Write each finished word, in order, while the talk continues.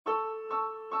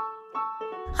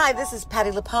Hi, this is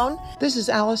Patti LuPone. This is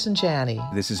Allison Janney.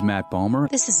 This is Matt Bomer.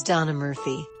 This is Donna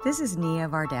Murphy. This is Nia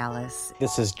Vardalos.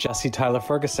 This is Jesse Tyler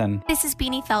Ferguson. This is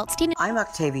Beanie Feldstein. I'm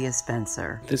Octavia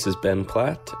Spencer. This is Ben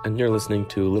Platt, and you're listening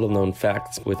to Little Known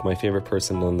Facts with my favorite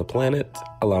person on the planet,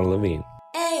 Alana Levine.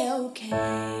 A-OK.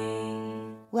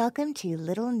 Welcome to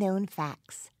Little Known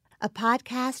Facts, a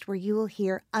podcast where you will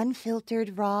hear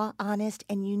unfiltered, raw, honest,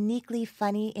 and uniquely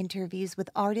funny interviews with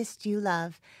artists you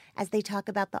love as they talk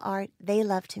about the art they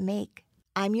love to make.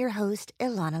 I'm your host,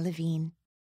 Ilana Levine.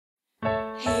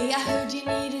 Hey, I heard you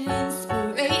needed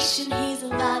inspiration. Here's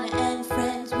Ilana and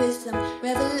friends with some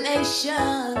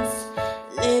revelations.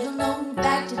 Little known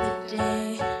fact of the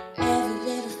day. Every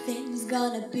little thing's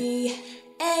gonna be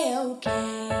A-OK.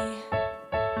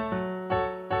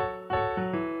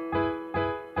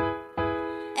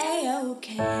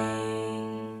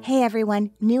 Hey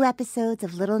everyone, new episodes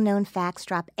of Little Known Facts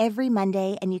drop every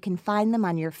Monday and you can find them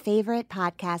on your favorite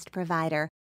podcast provider.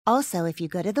 Also, if you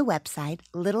go to the website,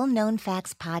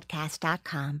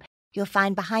 littleknownfactspodcast.com, you'll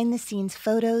find behind-the-scenes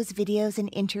photos, videos, and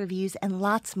interviews and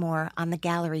lots more on the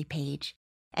gallery page.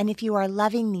 And if you are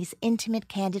loving these intimate,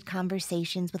 candid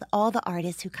conversations with all the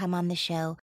artists who come on the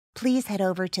show, please head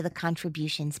over to the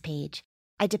contributions page.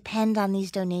 I depend on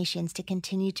these donations to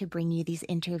continue to bring you these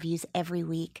interviews every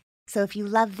week. So if you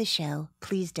love the show,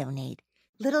 please donate.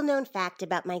 Little known fact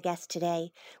about my guest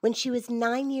today. When she was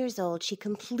 9 years old, she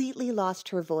completely lost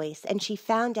her voice and she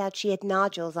found out she had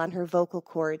nodules on her vocal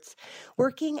cords.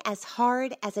 Working as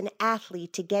hard as an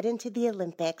athlete to get into the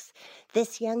Olympics,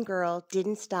 this young girl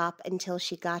didn't stop until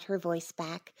she got her voice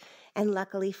back. And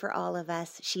luckily for all of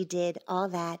us, she did all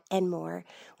that and more.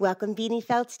 Welcome, Beanie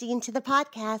Feldstein, to the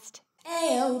podcast.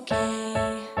 A-OK.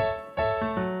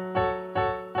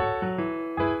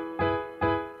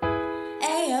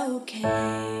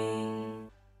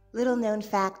 Little known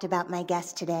fact about my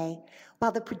guest today.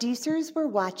 While the producers were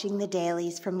watching the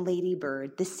dailies from Lady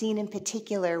Bird, the scene in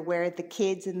particular where the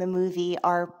kids in the movie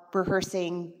are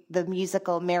rehearsing the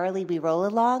musical Merrily We Roll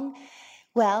Along,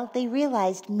 well, they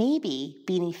realized maybe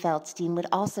Beanie Feldstein would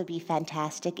also be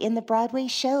fantastic in the Broadway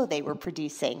show they were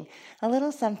producing, a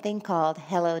little something called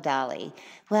Hello, Dolly.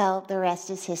 Well, the rest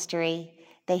is history.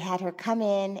 They had her come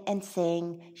in and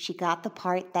sing. She got the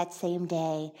part that same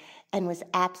day and was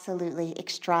absolutely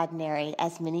extraordinary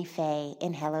as Minnie Fay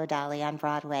in Hello, Dolly on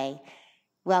Broadway.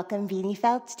 Welcome, Beanie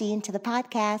Feldstein, to the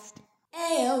podcast.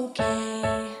 A-OK.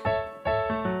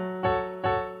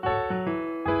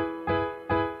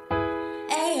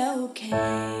 A-OK.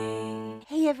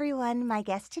 Hey everyone, my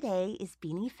guest today is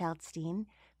Beanie Feldstein.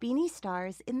 Beanie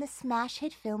stars in the smash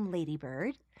hit film Lady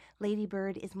Bird. Lady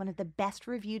Bird is one of the best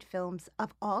reviewed films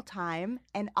of all time,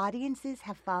 and audiences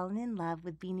have fallen in love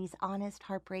with Beanie's honest,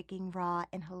 heartbreaking, raw,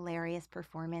 and hilarious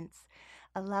performance.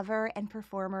 A lover and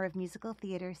performer of musical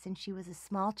theater since she was a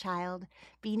small child,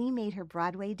 Beanie made her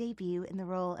Broadway debut in the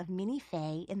role of Minnie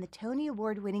Fay in the Tony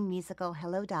Award-winning musical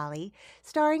Hello, Dolly,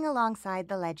 starring alongside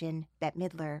the legend Bette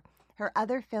Midler. Her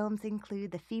other films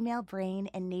include The Female Brain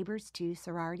and Neighbors 2: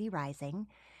 Sorority Rising.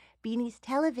 Beanie's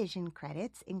television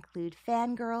credits include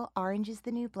Fangirl, Orange is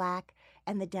the New Black,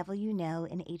 and The Devil You Know,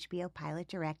 an HBO pilot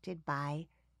directed by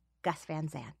Gus Van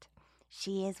Sant.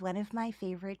 She is one of my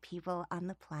favorite people on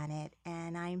the planet,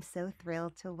 and I'm so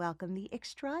thrilled to welcome the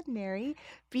extraordinary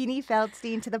Beanie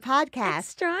Feldstein to the podcast.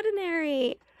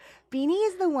 Extraordinary. Beanie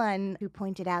is the one who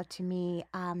pointed out to me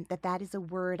that is a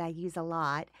word I use a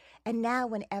lot, and now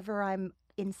whenever I'm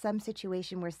in some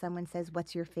situation where someone says,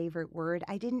 "What's your favorite word?"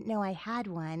 I didn't know I had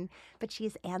one, but she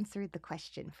has answered the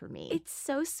question for me. It's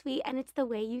so sweet, and it's the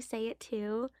way you say it,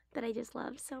 too, that I just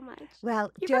love so much.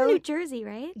 Well, You're from New Jersey,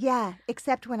 right? Yeah,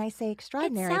 except when I say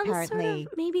extraordinary, it sounds apparently.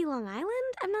 Sort of maybe Long Island?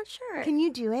 I'm not sure. Can you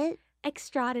do it?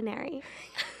 Extraordinary.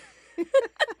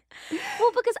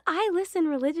 Well, because I listen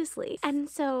religiously, and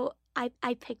so I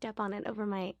picked up on it over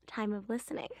my time of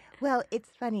listening. Well, it's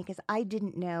funny because I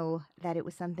didn't know that it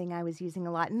was something I was using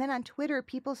a lot. And then on Twitter,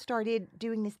 people started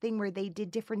doing this thing where they did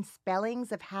different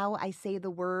spellings of how I say the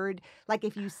word. Like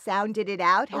if you sounded it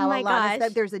out, how Alana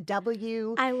said there's a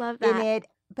W I love that. in it.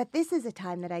 But this is a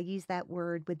time that I use that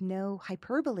word with no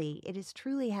hyperbole. It is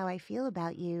truly how I feel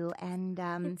about you. And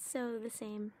it's so the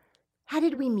same. How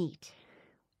did we meet?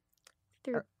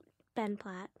 Through Ben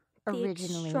Platt. Originally.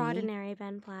 The extraordinary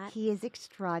Ben Platt. He is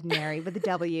extraordinary with a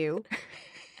W.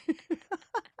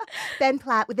 Ben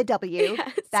Platt with a W.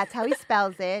 Yes. That's how he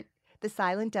spells it. The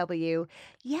silent W.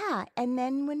 Yeah. And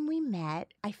then when we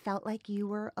met, I felt like you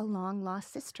were a long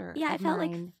lost sister. Yeah, I felt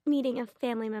like meeting a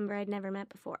family member I'd never met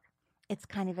before. It's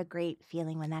kind of a great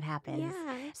feeling when that happens.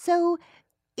 Yeah. So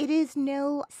it is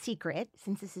no secret,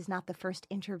 since this is not the first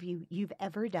interview you've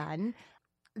ever done,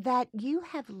 that you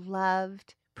have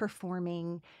loved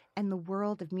performing and the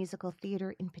world of musical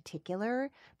theater in particular,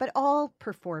 but all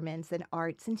performance and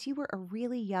art since you were a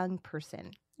really young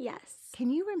person. Yes.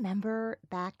 Can you remember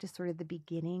back to sort of the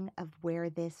beginning of where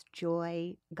this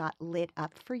joy got lit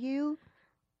up for you?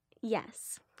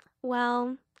 Yes.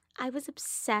 Well, I was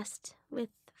obsessed with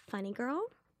Funny Girl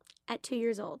at 2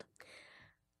 years old.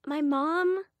 My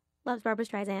mom loves Barbra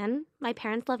Streisand. My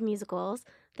parents love musicals.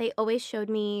 They always showed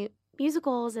me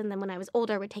musicals, and then when I was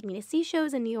older, would take me to see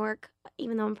shows in New York,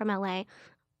 even though I'm from LA.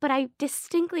 But I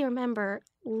distinctly remember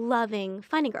loving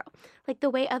Funny Girl. Like the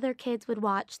way other kids would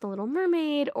watch The Little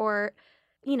Mermaid or,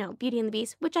 Beauty and the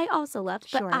Beast, which I also loved.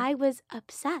 Sure. But I was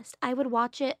obsessed. I would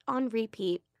watch it on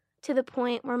repeat to the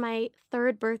point where my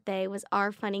 3rd birthday was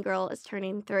Our Funny Girl is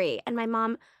turning 3. And my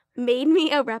mom made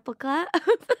me a replica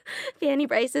of Fanny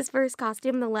Bryce's first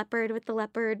costume, the leopard with the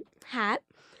leopard hat.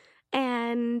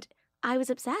 And I was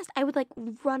obsessed. I would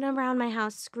run around my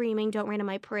house screaming, "Don't Rain on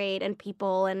My Parade," and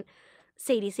People, and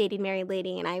Sadie, Sadie, Married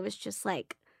Lady. And I was just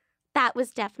that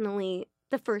was definitely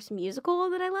the first musical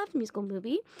that I loved, musical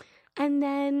movie. And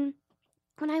then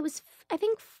when I was, I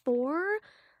think 4,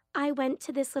 I went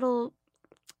to this little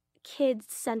kids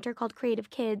center called Creative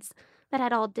Kids that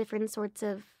had all different sorts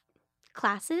of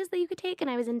classes that you could take. And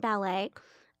I was in ballet,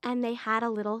 and they had a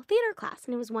little theater class,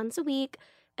 and it was once a week.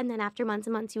 And then after months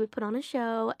and months, you would put on a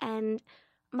show. And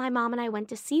my mom and I went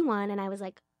to see one, and I was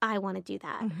like, I want to do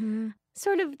that. Mm-hmm.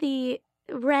 Sort of the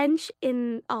wrench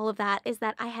in all of that is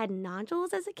that I had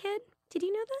nodules as a kid. Did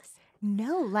you know this?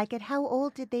 No, at how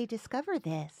old did they discover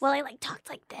this? Well, I talked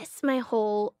like this my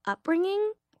whole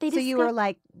upbringing. So you were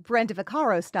like Brenda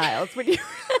Vaccaro styles when you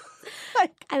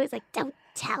I was like, "Don't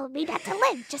tell me not to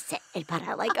live, just sit and put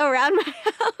her around my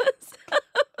house."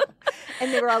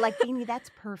 And they were all like, "Beanie,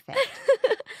 that's perfect."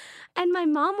 And my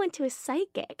mom went to a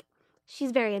psychic.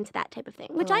 She's very into that type of thing,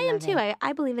 which Oh, I I am love too. it.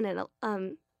 I believe in it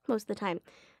most of the time.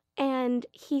 And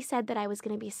he said that I was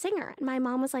going to be a singer. And my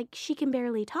mom was like, "She can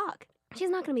barely talk. She's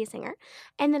not going to be a singer."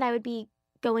 And that I would be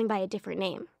going by a different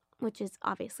name, which is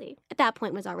obviously, at that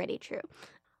point, was already true.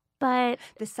 But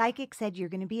The psychic said you're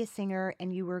going to be a singer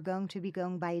and you were going to be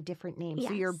going by a different name.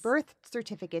 So your Yes. birth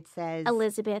certificate says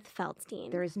Elizabeth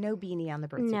Feldstein. there is no Beanie on the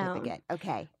birth No. certificate.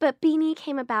 Okay. But Beanie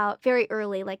came about very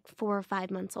early, 4 or 5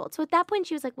 months old. So at that point,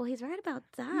 she was like, "Well, he's right about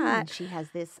that." She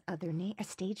has this other name, a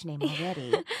stage name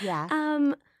already.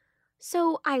 Yeah.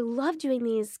 So I loved doing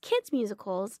these kids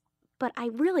musicals, but I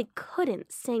really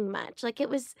couldn't sing much. It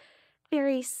was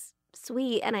very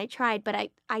sweet, and I tried, but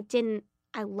I didn't.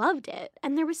 I loved it,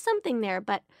 and there was something there,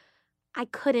 but I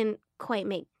couldn't quite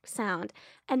make sound.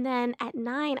 And then at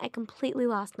 9, I completely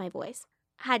lost my voice.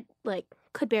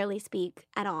 Could barely speak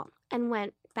at all, and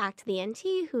went back to the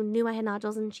NT who knew I had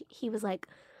nodules, and he was like,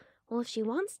 "Well, if she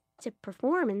wants to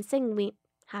perform and sing, we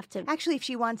have to." Actually, if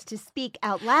she wants to speak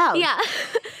out loud. Yeah.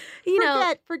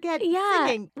 Forget Yeah,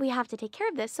 singing. we have to take care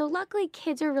of this. So luckily,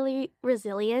 kids are really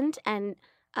resilient and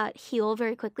heal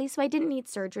very quickly. So I didn't need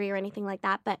surgery or anything like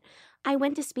that. But I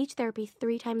went to speech therapy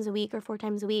 3 times a week or 4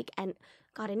 times a week and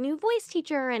got a new voice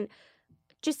teacher and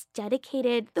just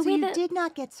dedicated the So way you that. did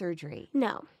not get surgery.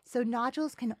 No. So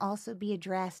nodules can also be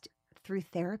addressed through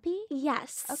therapy?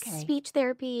 Yes. Okay. Speech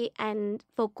therapy and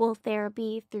vocal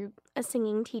therapy through a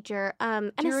singing teacher.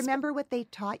 Do you remember what they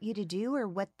taught you to do or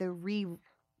what the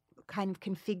kind of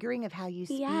configuring of how you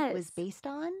speak was Yes. based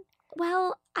on?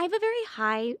 Well, I have a very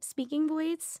high speaking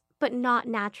voice, but not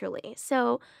naturally.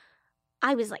 So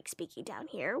I was speaking down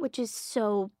here, which is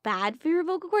so bad for your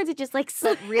vocal cords. It just But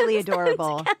really slams them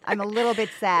adorable. together. I'm a little bit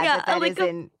sad Yeah, that like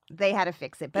isn't. They had to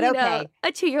fix it, but You know, okay.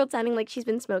 a 2-year-old sounding like she's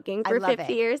been smoking I for love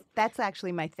 50 it. years. That's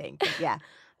actually my thing. Yeah.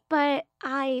 But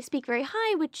I speak very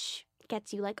high, which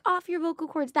gets you off your vocal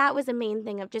cords. That was a main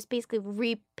thing of just basically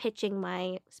repitching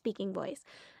my speaking voice.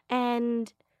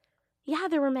 And yeah,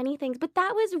 there were many things, but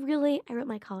that was really, I wrote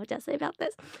my college essay about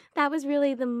this. That was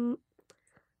really the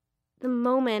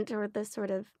moment or the sort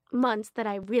of months that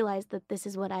I realized that this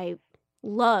is what I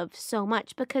love so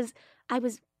much because I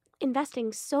was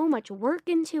investing so much work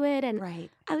into it and Right.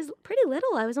 I was pretty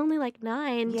little. I was only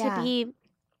 9 Yeah. to be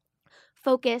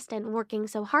focused and working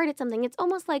so hard at something. It's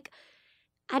almost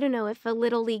I don't know, if a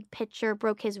little league pitcher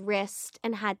broke his wrist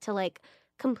and had to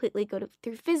completely go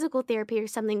through physical therapy or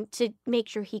something to make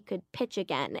sure he could pitch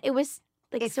again. It was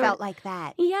It sort felt of, like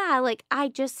that. yeah,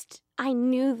 I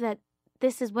knew that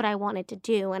this is what I wanted to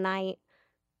do, and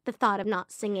the thought of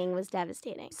not singing was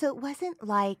devastating. So it wasn't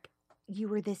like you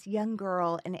were this young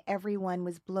girl and everyone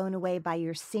was blown away by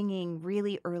your singing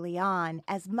really early on,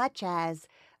 as much as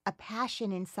a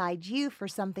passion inside you for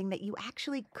something that you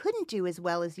actually couldn't do as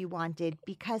well as you wanted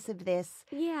because of this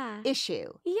Yeah.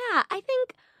 issue. Yeah, I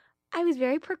think I was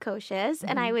very precocious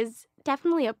and I was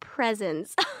definitely a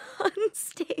presence on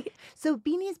stage. So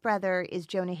Beanie's brother is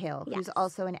Jonah Hill, who's Yes.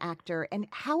 also an actor. And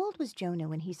how old was Jonah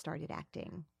when he started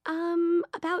acting?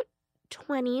 About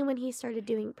 20 when he started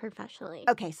doing professionally.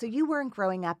 Okay, so you weren't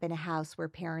growing up in a house where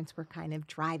parents were kind of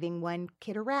driving one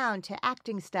kid around to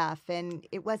acting stuff, and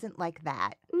it wasn't like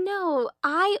that. No,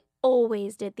 I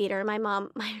always did theater. My mom,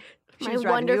 my She my was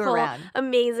driving you wonderful, around.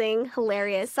 amazing,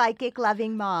 hilarious, Psychic,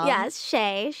 loving mom. yes,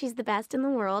 Shay. She's the best in the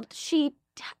world. She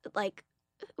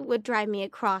would drive me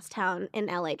across town in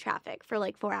LA traffic for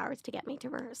like 4 hours to get me to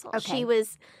rehearsal. Okay.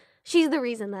 She's the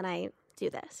reason that I do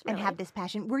this. And really. have this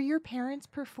passion. Were your parents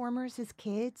performers as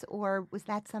kids, or was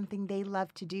that something they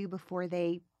loved to do before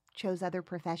they chose other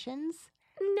professions?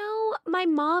 No, my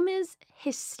mom is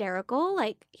hysterical.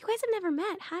 Like, you guys have never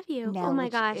met, have you? No, Oh my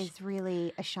which gosh. is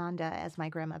really a Shonda, as my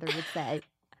grandmother would say.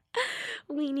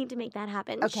 We need to make that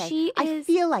happen. Okay, She I is.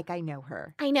 feel like I know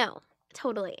her. I know.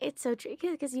 Totally. It's so true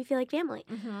because you feel like family.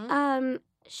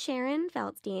 Sharon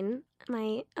Feldstein,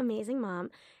 my amazing mom,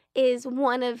 is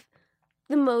one of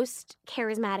the most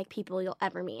charismatic people you'll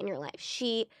ever meet in your life.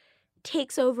 She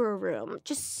takes over a room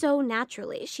just so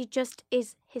naturally. She just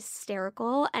is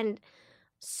hysterical and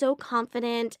so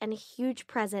confident and a huge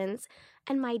presence.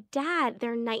 And my dad,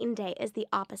 their night and day, is the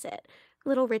opposite.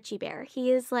 Little Richie Bear.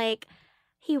 He is like,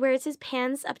 he wears his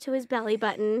pants up to his belly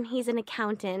button. He's an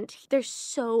accountant. They're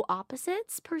so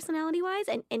opposites personality-wise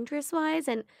and interest-wise.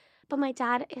 But my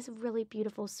dad has a really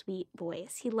beautiful, sweet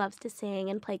voice. He loves to sing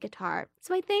and play guitar.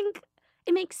 So I think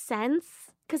it makes sense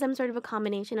because I'm sort of a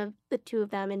combination of the two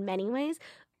of them in many ways.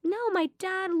 No, my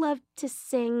dad loved to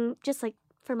sing just like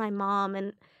for my mom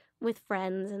and with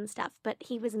friends and stuff, but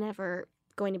he was never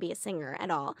going to be a singer at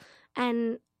all.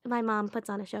 And my mom puts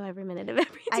on a show every minute of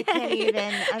every day. I can't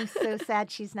even. I'm so sad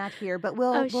she's not here, but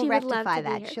we'll she would love rectify to be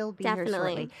that. here. She'll be here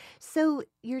Definitely. shortly. So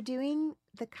you're doing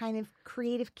the kind of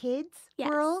creative kids Yes.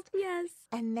 world, Yes.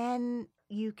 and then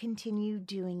you continue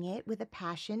doing it with a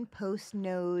passion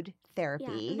post-node therapy.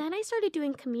 Yeah. Then I started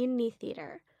doing community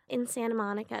theater in Santa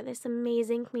Monica, this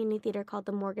amazing community theater called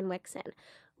the Morgan Wixon,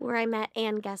 where I met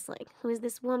Ann Gessling, who is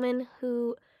this woman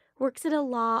who works at a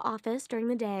law office during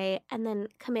the day and then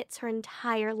commits her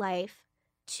entire life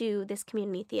to this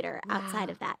community theater outside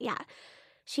Wow. of that. Yeah.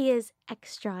 She is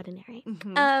extraordinary.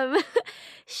 Mhm.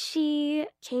 She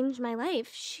changed my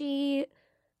life. She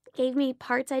gave me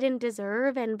parts I didn't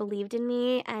deserve and believed in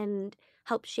me and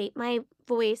helped shape my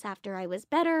voice after I was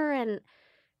better, and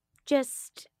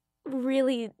just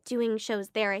really doing shows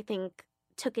there, I think,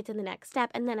 took it to the next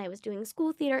step. And then I was doing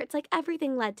school theater. It's like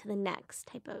everything led to the next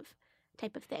type of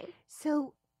thing.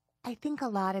 So I think a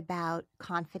lot about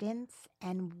confidence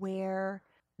and where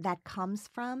that comes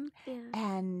from. Yeah.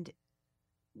 And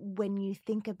when you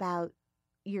think about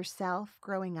yourself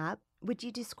growing up, would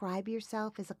you describe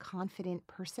yourself as a confident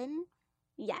person?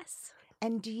 Yes.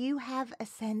 And do you have a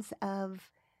sense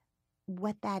of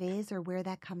what that is or where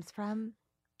that comes from?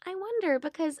 I wonder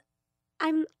because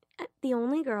I'm the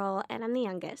only girl and I'm the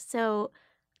youngest. So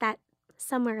that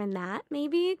somewhere in that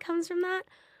maybe comes from that.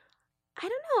 I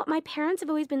don't know. My parents have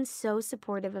always been so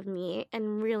supportive of me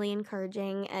and really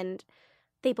encouraging, and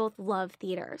they both love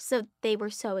theater. So they were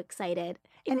so excited.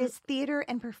 And is theater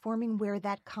and performing where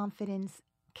that confidence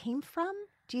came from?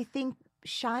 Do you think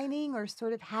shining or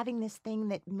sort of having this thing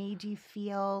that made you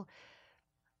feel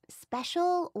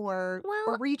special, or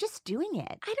Well, were you just doing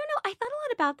it? I don't know. I thought a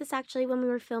lot about this actually when we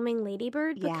were filming Lady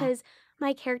Bird Yeah. because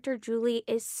my character Julie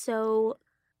is so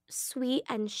sweet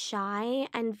and shy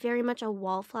and very much a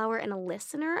wallflower and a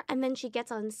listener. And then she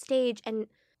gets on stage and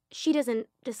she doesn't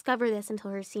discover this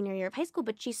until her senior year of high school,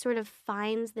 but she sort of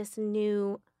finds this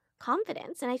new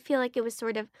confidence. And I feel like it was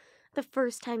sort of the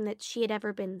first time that she had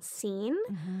ever been seen.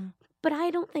 Mm-hmm. But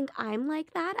I don't think I'm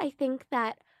like that. I think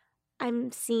that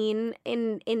I'm seen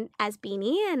in as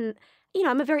Beanie, and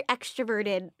I'm a very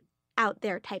extroverted, out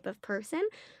there type of person.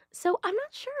 So I'm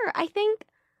not sure. I think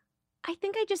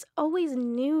I just always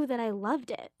knew that I loved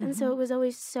it. And so it was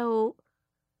always so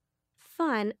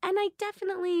fun. And I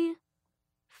definitely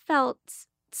felt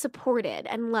supported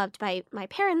and loved by my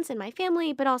parents and my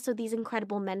family, but also these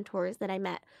incredible mentors that I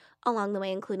met along the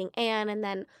way, including Anne. And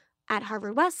then at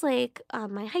Harvard Westlake,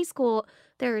 my high school,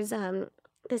 there's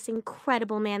this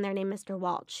incredible man there named Mr.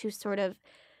 Walsh, who sort of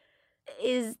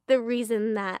is the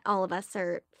reason that all of us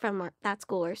are from that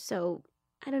school are so,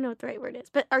 I don't know what the right word is,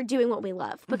 but are doing what we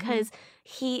love, because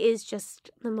he is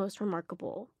just the most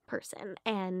remarkable person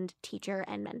and teacher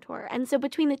and mentor. And so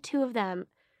between the two of them,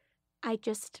 I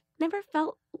just never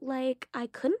felt like I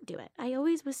couldn't do it. I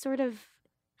always was sort of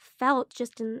felt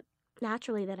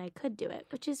naturally that I could do it,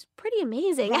 which is pretty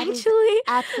amazing, That is actually.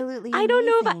 absolutely I don't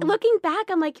know if amazing. looking back,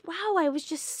 I'm like, wow, I was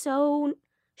just so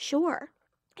sure.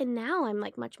 And now I'm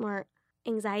like much more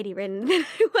anxiety ridden than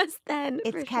I was then.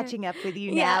 It's for catching sure. up with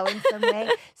you Yeah. now in some way.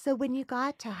 So when you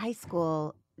got to high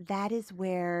school, that is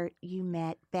where you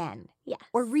met Ben Yes.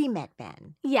 or re-met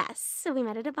Ben, Yes. So we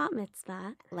met at a bat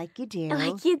mitzvah, like you do.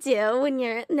 like you do when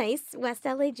you're nice West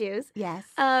LA Jews. Yes.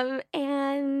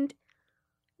 And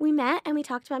we met and we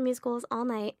talked about musicals all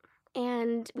night.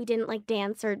 And we didn't like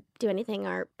dance or do anything.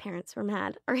 Our parents were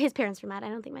mad, or his parents were mad. I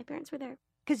don't think my parents were there.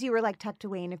 Because you were like tucked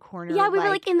away in a corner. Yeah, we were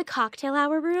like in the cocktail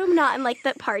hour room, not in like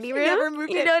the party You room. never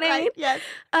moved You it, know what I right, mean?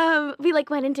 Yes. We like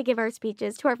went in to give our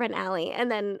speeches to our friend Allie,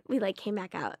 and then we like came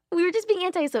back out. We were just being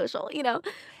antisocial, you know.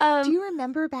 Do you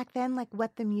remember back then, like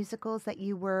what the musicals that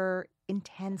you were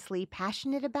intensely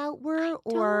passionate about were,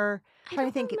 or I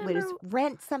trying to don't think, was remember.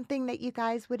 Rent something that you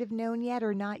guys would have known yet,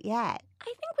 or not yet? I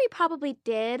think we probably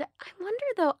did. I wonder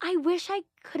though. I wish I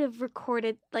could have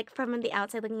recorded like from the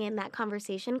outside looking in that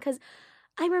conversation, because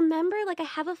I remember like I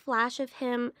have a flash of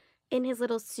him in his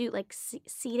little suit, like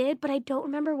seated, but I don't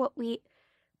remember what we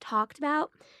talked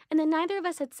about. And then neither of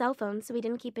us had cell phones, so we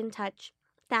didn't keep in touch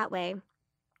that way.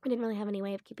 We didn't really have any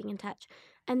way of keeping in touch.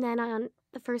 And then on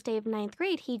the first day of 9th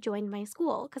grade, he joined my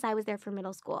school because I was there for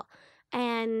middle school.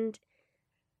 And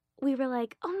we were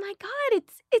like, oh my God,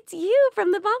 it's you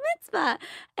from the bar mitzvah.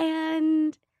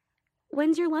 And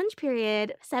when's your lunch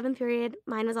period? 7th period.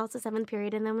 Mine was also 7th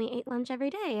period. And then we ate lunch every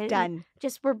day. And Done.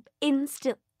 just were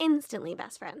instantly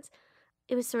best friends.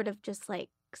 It was sort of just like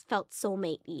felt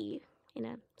soulmate-y in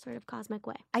a sort of cosmic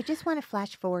way. I just want to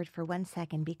flash forward for 1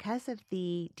 second. Because of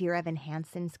the Dear Evan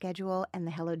Hansen schedule and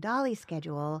the Hello Dolly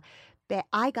schedule,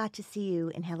 I got to see you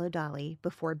in Hello Dolly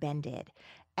before Ben did.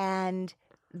 And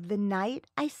the night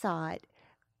I saw it,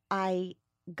 I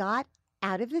got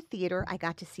out of the theater. I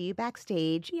got to see you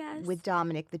backstage Yes. with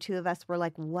Dominic. The two of us were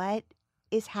like, what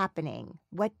is happening?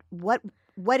 What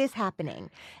is happening?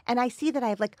 And I see that I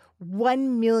have like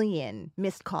 1 million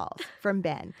missed calls from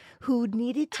Ben, who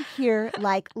needed to hear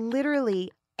like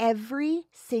literally every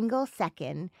single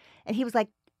second. And he was like,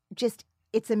 just,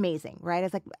 it's amazing, right? I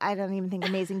was like, I don't even think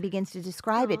amazing begins to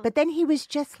describe it. Aw. But then he was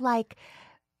just like,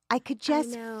 I could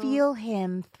just know. feel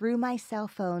him through my cell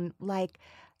phone, like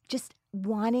just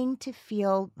wanting to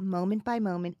feel moment by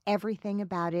moment everything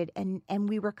about it. And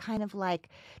we were kind of like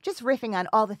just riffing on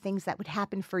all the things that would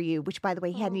happen for you, which, by the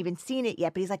way, he hadn't Oh. even seen it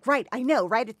yet. But he's like, right, I know,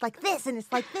 right? It's like this and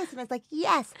it's like this. And I was like,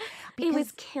 yes. It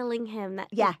was Because, killing him.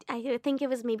 Yeah. I think it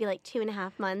was maybe like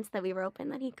 2.5 months that we were open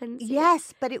that he couldn't see it.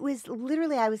 yes, but it was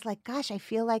literally, I was like, gosh, I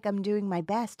feel like I'm doing my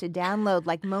best to download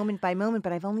like moment by moment,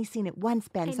 but I've only seen it once,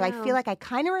 Ben. I So I know. feel like I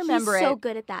kind of remember He's so it.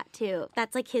 good at that too.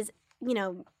 That's like his,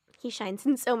 he shines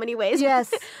in so many ways.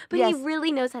 Yes, but yes. he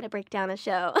really knows how to break down a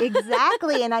show.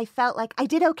 Exactly. And I felt like I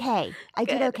did okay. I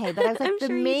did Good. okay. But I was like, I'm the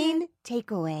sure you main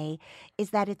takeaway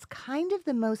is that it's kind of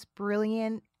the most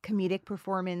brilliant comedic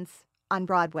performance on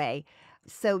Broadway.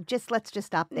 So let's just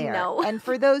stop there. No. And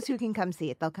for those who can come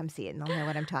see it, they'll come see it and they'll know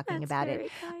what I'm talking That's about very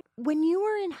it. kind. When you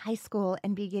were in high school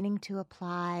and beginning to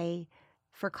apply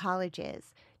for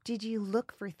colleges, did you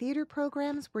look for theater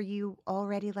programs? Were you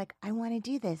already like, I want to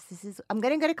do this? I'm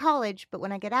going to go to college, but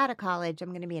when I get out of college, I'm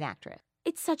going to be an actress.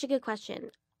 It's such a good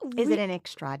question. Is it an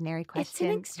extraordinary It's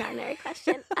question? an extraordinary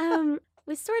question.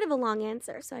 With sort of a long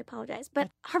answer, so I apologize.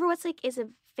 But Harvard Westlake is a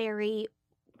very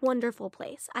wonderful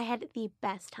place. I had the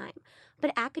best time.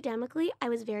 But academically, I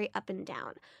was very up and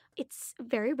down. It's a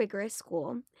very rigorous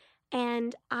school.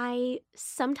 And I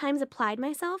sometimes applied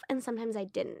myself and sometimes I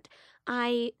didn't.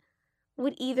 I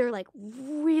would either like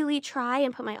really try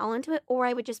and put my all into it, or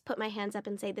I would just put my hands up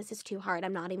and say, this is too hard.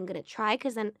 I'm not even going to try,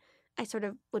 because then I sort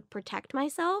of would protect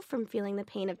myself from feeling the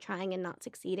pain of trying and not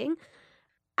succeeding.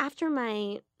 After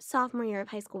my sophomore year of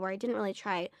high school, where I didn't really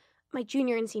try, my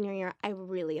junior and senior year, I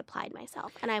really applied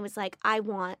myself. And I was like, I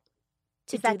want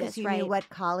to Is that do because this you right. knew what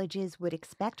colleges would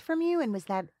expect from you? And was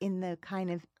that in the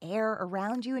kind of air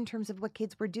around you in terms of what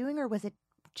kids were doing? Or was it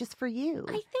just for you?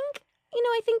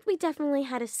 I think we definitely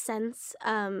had a sense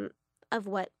of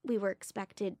what we were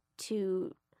expected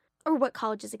to, or what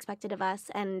colleges expected of us,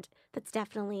 and that's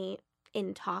definitely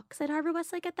in talks at Harvard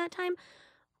Westlake at that time.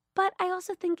 But I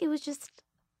also think it was just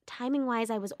timing-wise,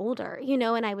 I was older,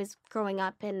 and I was growing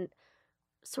up and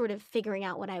sort of figuring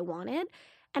out what I wanted.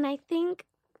 And I think,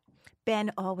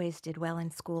 Ben always did well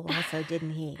in school also,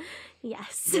 didn't he?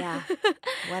 yes. Yeah.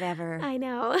 Whatever. I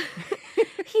know.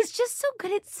 He's just so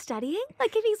good at studying.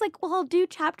 Like, if he's like, well, I'll do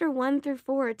chapter 1 through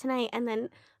 4 tonight, and then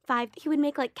He would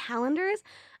make like calendars,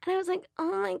 and I was like,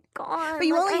 oh my God. But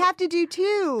you like, only have to do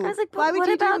 2. I was like, but why would what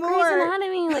you about do Grey's more?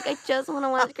 Anatomy? Like, I just want to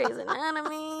watch Grey's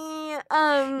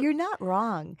Anatomy. You're not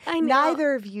wrong. I know.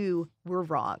 Neither of you were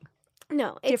wrong.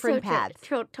 No, it's Different so paths.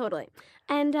 Totally.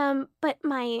 And but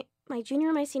my junior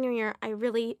and my senior year, I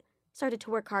really started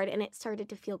to work hard, and it started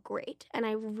to feel great. And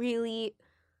I really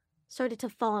started to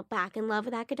fall back in love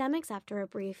with academics after a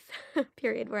brief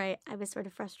period where I was sort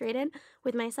of frustrated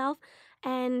with myself.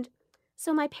 And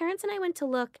so my parents and I went to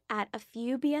look at a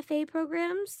few BFA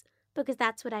programs because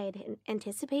that's what I had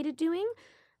anticipated doing.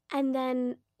 And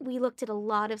then we looked at a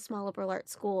lot of small liberal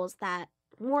arts schools that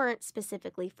weren't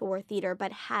specifically for theater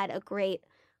but had a great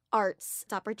arts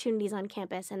opportunities on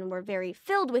campus and were very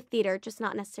filled with theater, just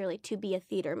not necessarily to be a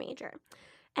theater major.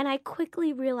 And I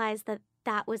quickly realized that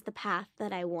that was the path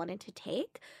that I wanted to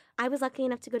take. I was lucky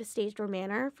enough to go to Stage Door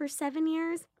Manor for 7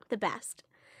 years, the best.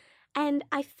 And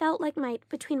I felt like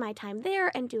between my time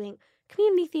there and doing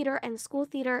community theater and school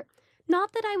theater,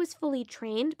 not that I was fully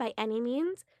trained by any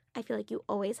means. I feel like you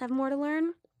always have more to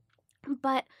learn.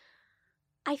 But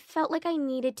I felt like I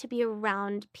needed to be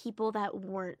around people that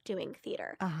weren't doing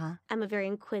theater. Uh-huh. I'm a very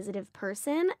inquisitive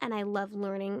person, and I love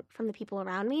learning from the people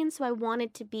around me. And so I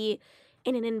wanted to be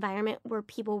in an environment where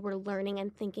people were learning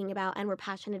and thinking about and were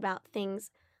passionate about things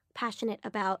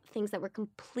that were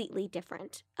completely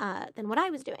different than what I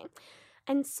was doing.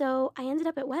 And so I ended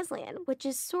up at Wesleyan, which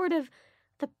is sort of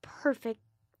the perfect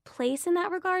place in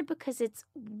that regard because it's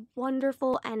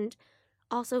wonderful and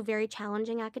also very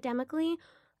challenging academically,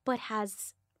 but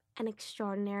has an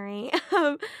extraordinary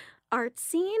art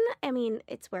scene. I mean,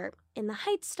 it's where In the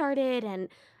Heights started, and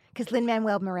Because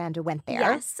Lin-Manuel Miranda went there.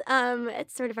 yes,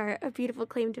 it's sort of a beautiful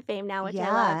claim to fame now, which I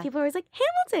Yeah. love. People are always like,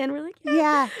 Hamilton. We're like,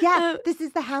 Yeah. This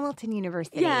is the Hamilton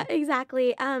University. yeah,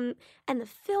 exactly. And the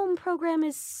film program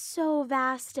is so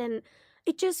vast, and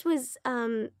it just was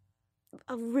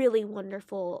a really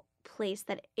wonderful place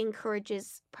that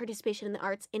encourages participation in the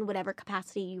arts in whatever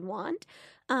capacity you want.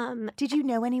 Did you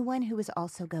know anyone who was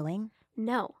also going?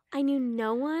 No, I knew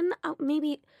no one.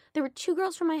 Maybe there were 2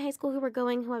 girls from my high school who were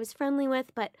going who I was friendly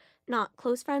with, but not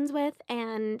close friends with.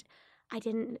 And I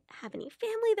didn't have any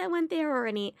family that went there or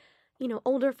any,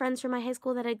 older friends from my high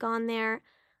school that had gone there.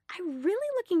 I really,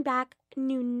 looking back,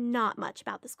 knew not much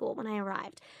about the school when I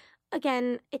arrived.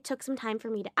 Again, it took some time for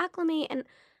me to acclimate. And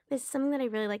this is something that I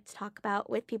really like to talk about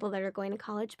with people that are going to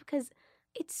college because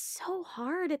it's so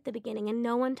hard at the beginning and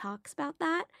no one talks about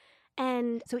that.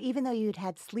 And So even though you'd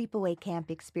had sleepaway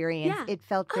camp experience, Yeah. it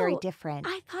felt very Oh, different.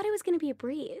 I thought it was going to be a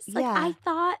breeze. Like, Yeah. I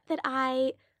thought that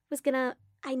I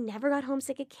never got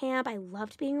homesick at camp. I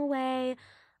loved being away.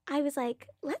 I was like,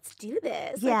 let's do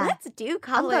this. Yeah. Like, let's do I'm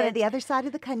college. going to the other side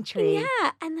of the country.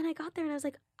 Yeah. And then I got there and I was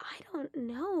like, I don't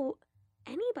know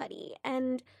anybody.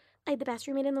 And I had the best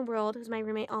roommate in the world, who was my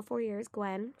roommate all 4 years,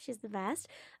 Gwen. She's the best.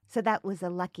 So that was a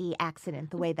lucky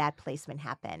accident, the way that placement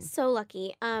happened. So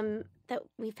lucky that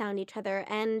we found each other.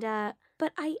 And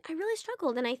but I really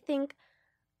struggled. And I think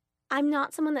I'm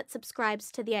not someone that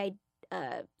subscribes to the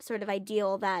sort of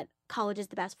ideal that college is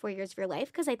the best 4 years of your life,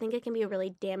 because I think it can be a really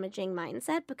damaging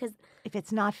mindset because If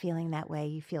it's not feeling that way,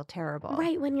 you feel terrible.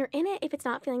 right when you're in it, if it's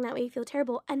not feeling that way, you feel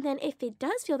terrible. And then if it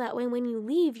does feel that way, when you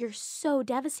leave, you're so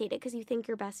devastated because you think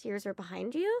your best years are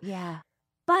behind you. Yeah.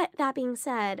 But that being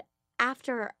said,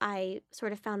 after I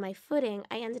sort of found my footing,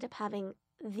 I ended up having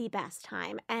the best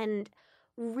time and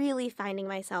really finding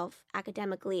myself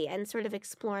academically and sort of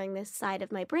exploring this side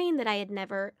of my brain that I had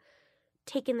never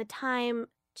taken the time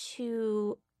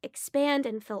to expand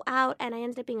and fill out. And I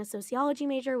ended up being a sociology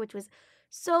major, which was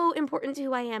so important to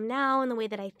who I am now and the way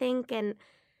that I think. And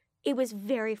it was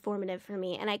very formative for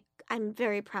me. And I'm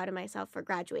very proud of myself for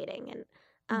graduating.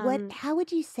 And How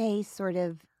would you say, sort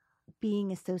of,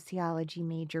 being a sociology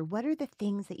major, what are the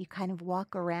things that you kind of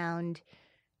walk around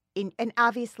in? And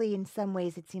obviously, in some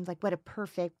ways, it seems like what a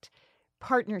perfect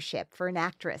partnership for an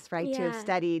actress, right? To have Yeah.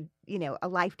 studied, a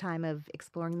lifetime of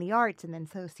exploring the arts and then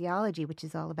sociology, which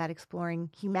is all about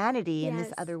exploring humanity in this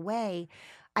Yes. other way.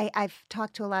 I've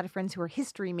talked to a lot of friends who are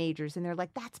history majors, and they're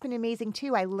like, that's been amazing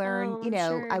too. I learned, Oh, I'm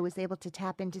sure. I was able to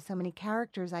tap into so many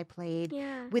characters I played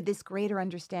yeah. with this greater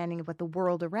understanding of what the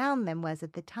world around them was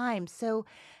at the time. So,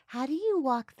 how do you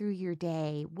walk through your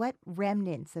day? What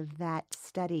remnants of that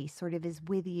study sort of is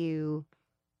with you?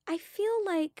 I feel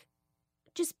like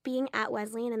just being at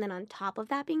Wesleyan and then on top of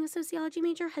that being a sociology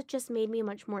major has just made me a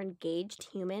much more engaged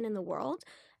human in the world.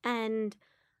 And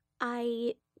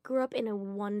I grew up in a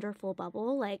wonderful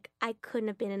bubble. Like, I couldn't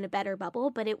have been in a better bubble,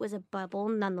 but it was a bubble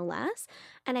nonetheless.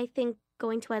 And I think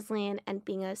going to Wesleyan and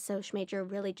being a soc major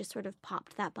really just sort of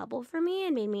popped that bubble for me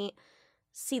and made me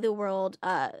see the world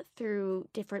through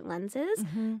different lenses.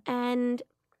 Mm-hmm. And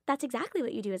that's exactly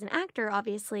what you do as an actor,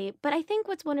 obviously. But I think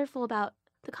what's wonderful about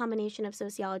the combination of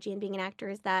sociology and being an actor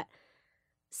is that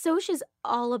Soch is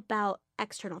all about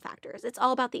external factors. It's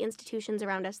all about the institutions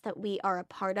around us that we are a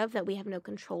part of, that we have no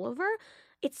control over.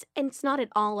 It's not at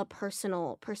all a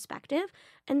personal perspective.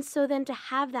 And so then to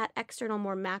have that external,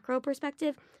 more macro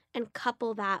perspective and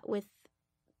couple that with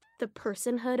the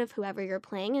personhood of whoever you're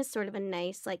playing is sort of a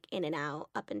nice, like, in and out,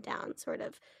 up and down sort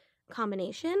of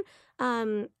combination,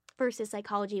 versus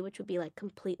psychology, which would be like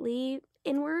completely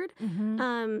inward.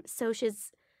 Mm-hmm. Soch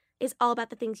is all about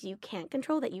the things you can't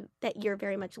control, that you're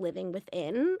very much living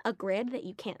within a grid that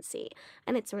you can't see,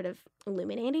 and it's sort of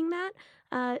illuminating that.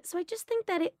 So I just think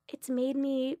that it's made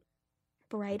me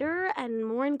brighter and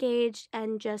more engaged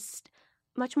and just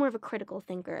much more of a critical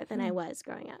thinker than I was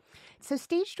growing up. So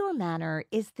Stage Door Manor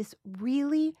is this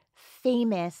really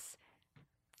famous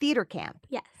theater camp.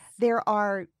 Yes. There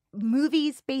are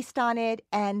movies based on it,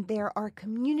 and there are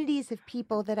communities of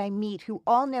people that I meet who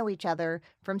all know each other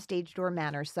from Stage Door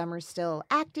Manor. Some are still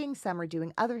acting, some are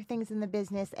doing other things in the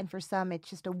business, and for some it's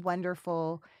just a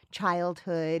wonderful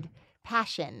childhood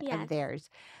passion Yes. of theirs.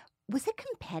 Was it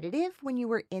competitive when you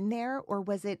were in there, or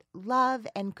was it love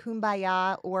and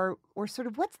kumbaya, or sort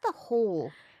of what's the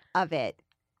whole of it?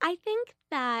 I think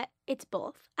that it's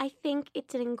both. I think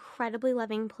it's an incredibly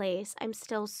loving place. I'm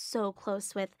still so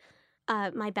close with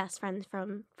my best friends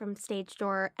from Stage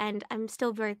Door, and I'm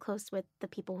still very close with the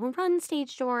people who run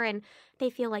Stage Door, and they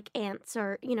feel like aunts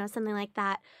or, something like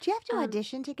that. Do you have to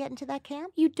audition to get into that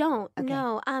camp? You don't. Okay.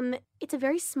 No. It's a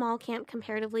very small camp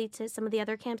comparatively to some of the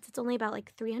other camps. It's only about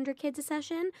like 300 kids a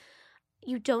session.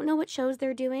 You don't know what shows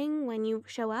they're doing when you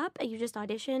show up. You just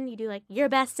audition. You do like your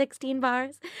best 16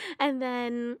 bars, and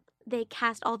then they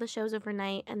cast all the shows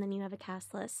overnight, and then you have a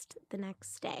cast list the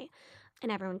next day.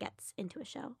 And everyone gets into a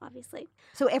show, obviously.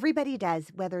 So everybody does,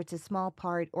 whether it's a small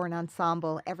part or an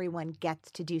ensemble, everyone gets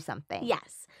to do something.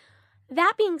 Yes.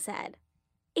 That being said,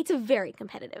 it's a very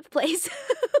competitive place.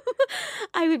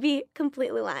 I would be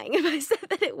completely lying if I said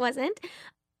that it wasn't,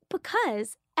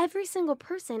 because every single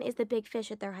person is the big fish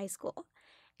at their high school.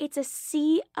 It's a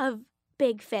sea of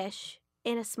big fish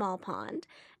in a small pond.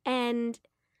 And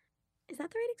is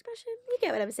that the right expression? You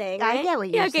get what I'm saying, right? I get what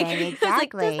you're saying, I was like,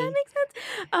 exactly. does that make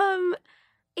sense?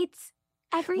 It's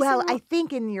every Well, single... I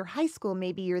think in your high school,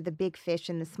 maybe you're the big fish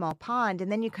in the small pond,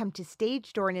 and then you come to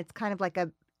Stage Door, and it's kind of like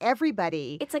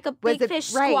everybody. It's like a was big it-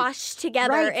 fish right, squashed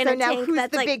together right. in So a now tank who's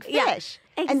that's the like... big Yeah, fish?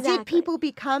 And did exactly. people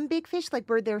become big fish? Like,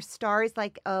 were there stars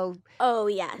like, oh, Oh,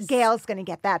 yes. Gail's going to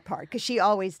get that part because she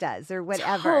always does, or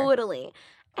whatever? Totally.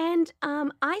 And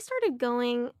I started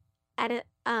going at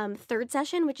a third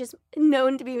session, which is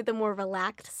known to be the more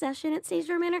relaxed session at Stage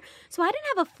Door Manor. So I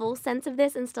didn't have a full sense of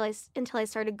this until I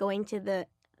started going to the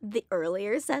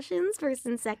earlier sessions, first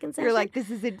and second session. You're like, this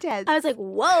is intense. I was like,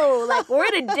 whoa, like we're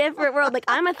in a different world. Like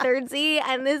I'm a third Z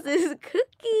and this is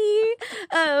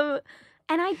Cookie.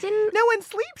 And I didn't... no one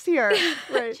sleeps here.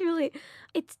 Right. Truly.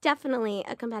 It's definitely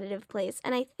a competitive place.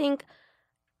 And I think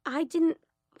I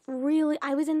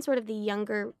was in sort of the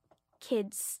younger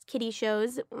kiddie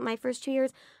shows my first 2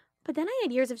 years, but then I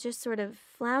had years of just sort of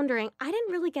floundering. I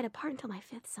didn't really get a part until my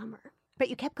 5th summer. But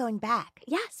you kept going back.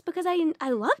 Yes, because I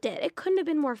loved it. It couldn't have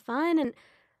been more fun. And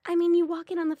I mean, you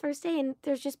walk in on the first day and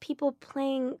there's just people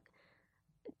playing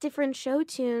different show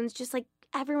tunes, just like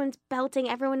everyone's belting,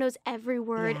 everyone knows every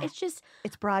word. Yeah. It's just...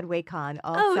 It's Broadway Con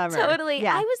all Oh, summer. totally.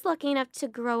 Yeah. I was lucky enough to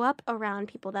grow up around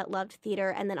people that loved theater.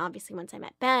 And then obviously once I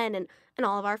met Ben and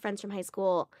all of our friends from high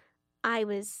school, I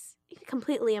was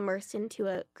completely immersed into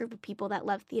a group of people that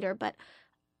love theater. But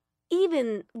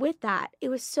even with that, it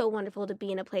was so wonderful to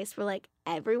be in a place where like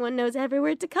everyone knows every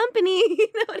word to company. You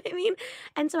know what I mean?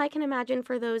 And so I can imagine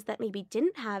for those that maybe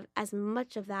didn't have as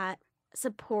much of that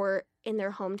support in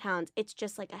their hometowns, it's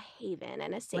just like a haven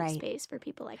and a safe Right. space for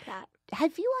people like that.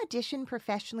 Have you auditioned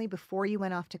professionally before you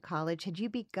went off to college? Had you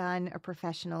begun a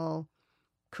professional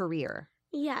career?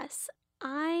 Yes,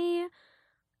 I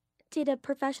did a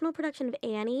professional production of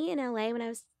Annie in LA when I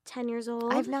was 10 years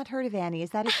old. I've not heard of Annie. Is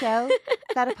that a show?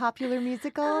 Is that a popular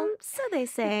musical? So they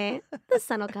say. The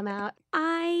sun will come out.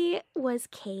 I was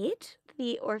Kate,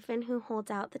 the orphan who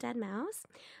holds out the dead mouse.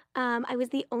 I was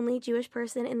the only Jewish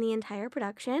person in the entire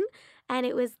production, and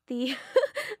it was the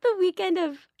weekend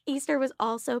of Easter was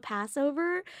also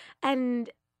Passover, and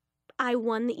I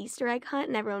won the Easter egg hunt,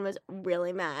 and everyone was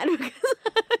really mad because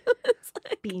I was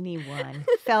like, Beanie won.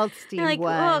 Feldstein they're like,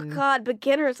 won. oh God,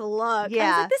 beginner's luck. I was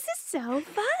Yeah. like, this is so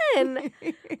fun.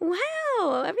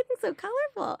 Wow, everything's so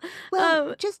colorful.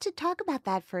 Well, just to talk about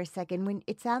that for a second, when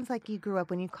it sounds like you grew up,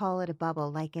 when you call it a bubble,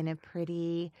 like in a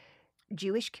pretty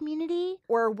Jewish community,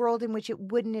 or a world in which it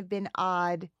wouldn't have been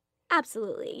odd?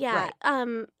 Absolutely, yeah.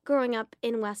 Right. Growing up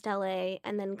in West LA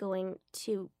and then going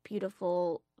to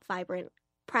beautiful, vibrant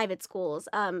private schools,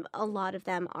 a lot of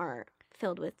them are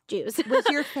filled with Jews. Was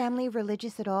your family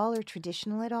religious at all or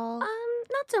traditional at all?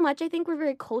 Not so much. I think we're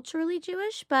very culturally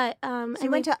Jewish, but So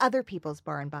you went to other people's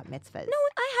bar and bat mitzvahs? No,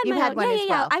 I had You my had own. one yeah, as yeah,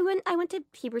 well. yeah. I went to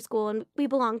Hebrew school, and we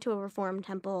belonged to a Reformed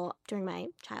temple during my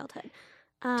childhood.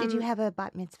 Did you have a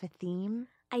bat mitzvah theme?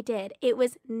 I did. It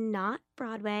was not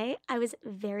Broadway. I was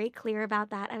very clear about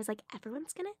that. I was like,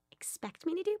 everyone's gonna expect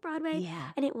me to do Broadway,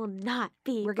 Yeah. and it will not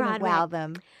be We're going to Broadway. wow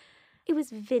them. It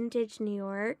was vintage New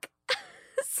York.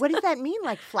 What does that mean?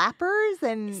 Like flappers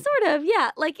and... Sort of, yeah.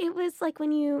 Like it was like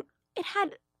it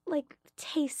had like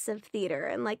tastes of theater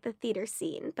and like the theater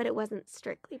scene, but it wasn't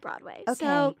strictly Broadway. Okay.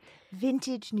 So,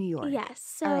 Vintage New York. yes.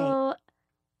 So All right.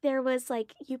 there was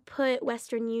like, you put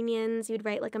Western Unions, you'd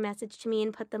write like a message to me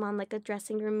and put them on like a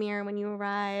dressing room mirror when you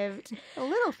arrived. A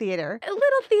little theater. A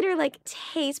little theater like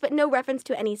taste, but no reference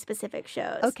to any specific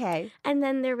shows. Okay. And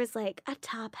then there was like a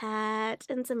top hat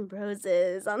and some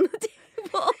roses on the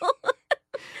table.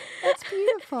 That's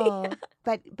beautiful.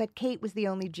 But Kate was the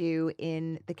only Jew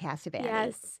in the cast of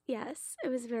Annie. Yes. It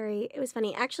was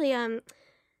funny. Actually,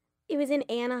 it was in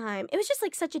Anaheim. It was just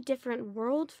like such a different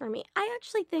world for me. I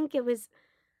actually think it was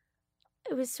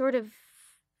sort of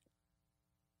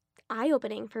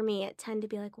eye-opening for me at 10 to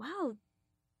be like, wow,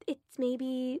 it's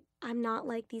maybe I'm not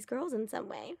like these girls in some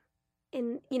way.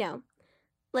 And,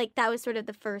 like that was sort of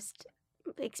the first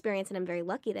experience, and I'm very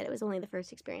lucky that it was only the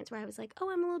first experience where I was like, oh,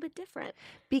 I'm a little bit different.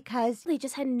 Because, They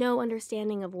just had no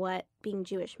understanding of what being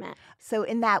Jewish meant. so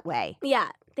in that way, Yeah.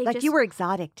 like you were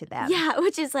exotic to them. Yeah,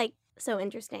 which is like so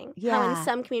interesting. How Yeah. in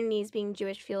some communities being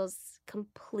Jewish feels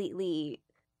completely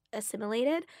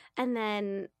assimilated, and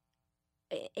then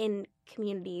in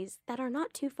communities that are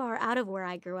not too far out of where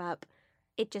I grew up,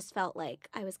 it just felt like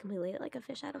I was completely like a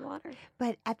fish out of water.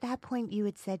 But at that point, you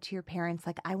had said to your parents,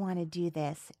 like, I want to do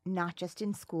this, not just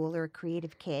in school or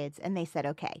Creative Kids. And they said,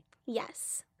 okay.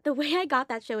 Yes. The way I got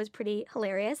that show was pretty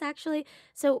hilarious, actually.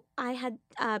 So I had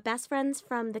best friends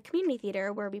from the community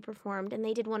theater where we performed, and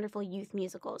they did wonderful youth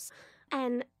musicals.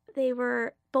 And they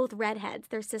were both redheads,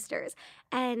 they're sisters.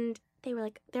 And they were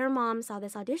like, their mom saw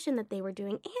this audition that they were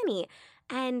doing Annie.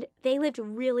 And they lived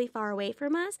really far away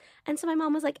from us. And so my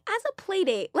mom was like, as a play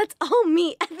date, let's all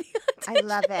meet at the audition. I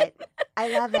love it. I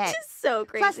love Which it. is so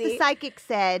crazy. Plus, the psychic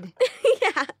said,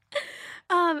 Yeah.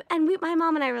 And my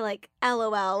mom and I were like,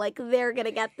 LOL, like they're going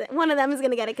to get one of them is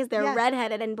going to get it because they're Yes.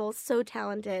 redheaded and both so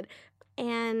talented.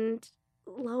 And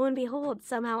lo and behold,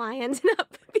 somehow I ended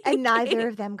up being and neither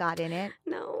of them got in it.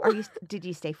 No. Did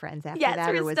you stay friends after Yes,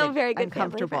 that? we're Or was still it very good family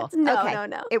uncomfortable? friends. No, Okay.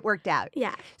 no. It worked out.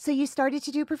 Yeah. So you started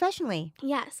to do professionally.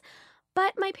 Yes.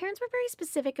 But my parents were very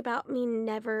specific about me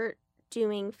never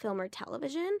doing film or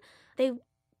television. They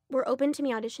were open to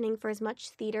me auditioning for as much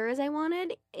theater as I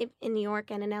wanted in New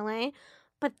York and in LA,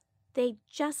 but they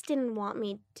just didn't want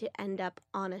me to end up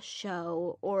on a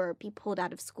show or be pulled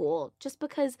out of school just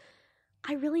because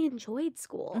I really enjoyed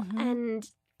school. Mhm. And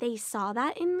they saw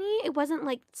that in me. It wasn't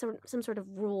like some sort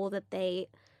of rule that they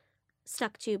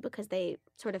stuck to because they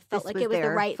sort of felt This like it was the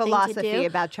their right philosophy thing to do.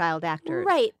 about child actors.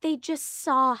 Right. They just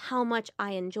saw how much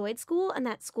I enjoyed school, and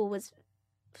that school was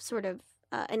sort of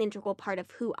an integral part of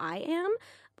who I am.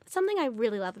 Something I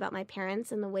really love about my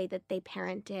parents and the way that they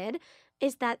parented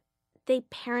is that they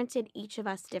parented each of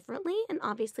us differently. And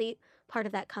obviously, part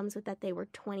of that comes with that they were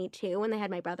 22 when they had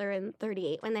my brother and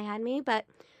 38 when they had me. But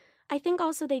I think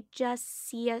also they just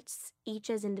see us each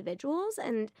as individuals,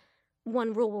 and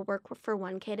one rule will work for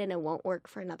one kid and it won't work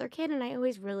for another kid. And I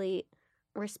always really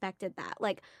respected that.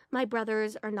 Like, my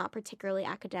brothers are not particularly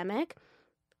academic,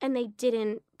 and they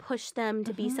didn't push them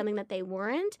to be Mhm. something that they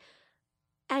weren't.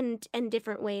 And in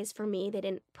different ways for me, they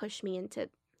didn't push me into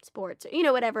sports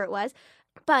or, whatever it was.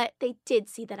 But they did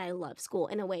see that I love school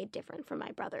in a way different from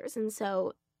my brothers. And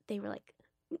so they were like,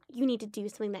 you need to do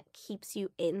something that keeps you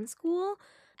in school.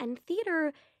 And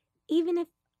theater, even if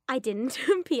I didn't,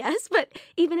 P.S., but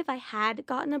even if I had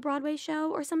gotten a Broadway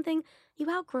show or something, you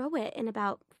outgrow it in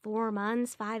about 4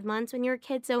 months, 5 months when you're a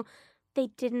kid. So they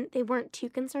weren't too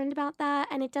concerned about that.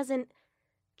 And it doesn't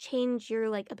change your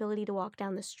ability to walk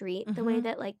down the street the way Mhm.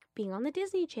 that being on the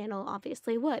Disney Channel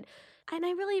obviously would. And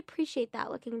I really appreciate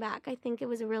that looking back. I think it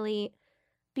was a really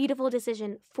beautiful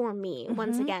decision for me.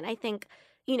 Once Mhm. again, I think,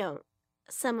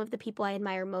 some of the people I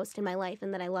admire most in my life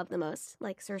and that I love the most,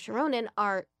 like Saoirse Ronan,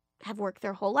 have worked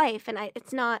their whole life. And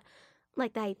it's not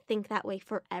like I think that way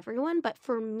for everyone, but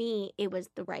for me, it was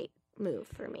the right move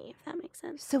for me, if that makes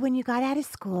sense. So when you got out of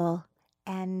school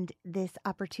and this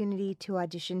opportunity to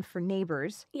audition for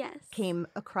Neighbors Yes. came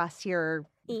across your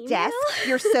Email? desk,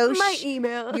 your Soch, My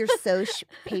email. your Soch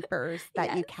papers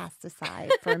that you Yes. cast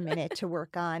aside for a minute to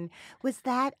work on. Was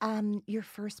that your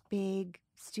first big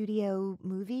studio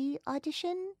movie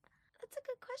audition? That's a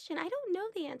good question. I don't know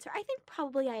the answer. I think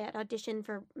probably I had auditioned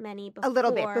for many before. A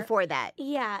little bit before that.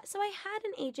 Yeah. So I had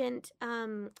an agent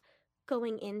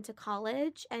going into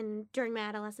college and during my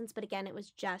adolescence, but again, it was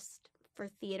just for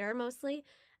theater mostly.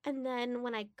 And then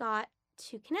when I got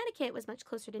to Connecticut, it was much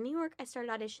closer to New York. I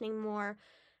started auditioning more,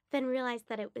 then realized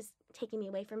that it was taking me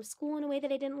away from school in a way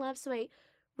that I didn't love. So I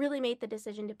really made the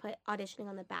decision to put auditioning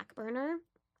on the back burner.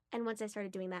 And once I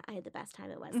started doing that, I had the best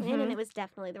time at Wesleyan, and it was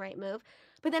definitely the right move.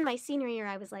 But then my senior year,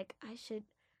 I was like, I should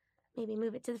maybe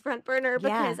move it to the front burner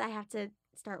because I have to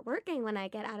start working when I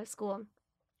get out of school.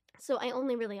 So I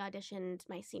only really auditioned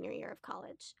my senior year of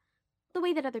college. The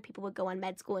way that other people would go on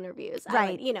med school interviews. I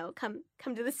Right. would,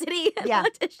 come to the city and Yeah.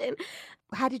 audition.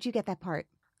 How did you get that part?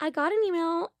 I got an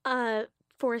email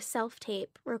for a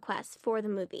self-tape request for the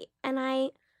movie. And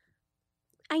I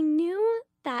knew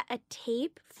that a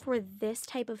tape for this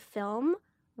type of film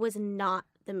was not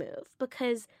the move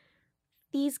because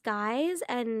these guys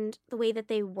and the way that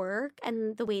they work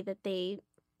and the way that they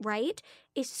write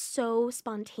is so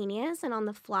spontaneous and on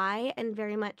the fly and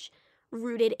very much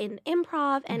rooted in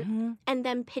improv and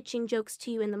them pitching jokes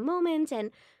to you in the moment, and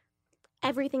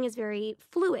everything is very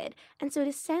fluid. And so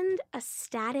to send a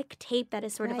static tape that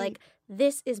is sort of like,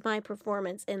 this is my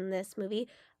performance in this movie,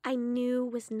 I knew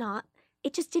was not,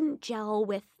 it just didn't gel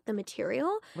with the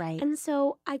material. Right. And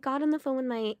so I got on the phone with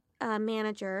my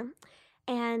manager,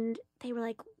 and they were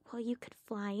like, well, you could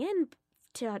fly in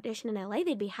to audition in LA.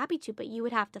 They'd be happy to, but you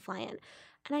would have to fly in.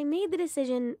 And I made the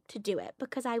decision to do it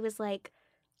because I was like,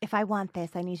 if I want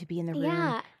this, I need to be in the room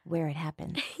yeah. where it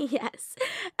happens. Yes.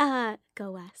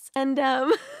 Go Wes. And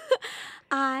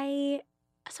I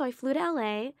flew to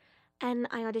LA and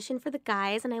I auditioned for the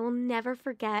guys, and I will never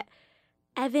forget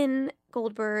Evan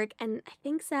Goldberg and I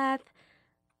think Seth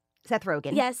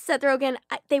Rogen. Yes, Seth Rogen.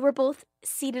 They were both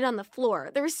seated on the floor.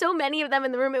 There were so many of them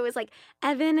in the room. It was like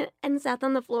Evan and Seth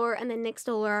on the floor, and then Nick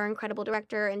Stoller, our incredible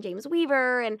director, and James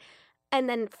Weaver, and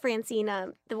then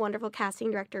Francina, the wonderful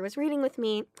casting director, was reading with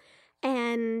me.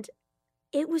 And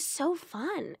it was so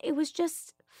fun. It was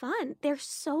just fun. They're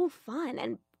so fun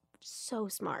and so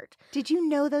smart. Did you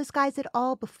know those guys at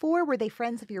all before? Were they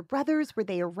friends of your brothers? Were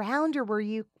they around, or were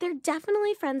you? They're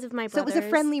definitely friends of my brothers. So it was a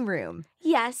friendly room.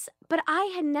 Yes, but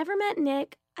I had never met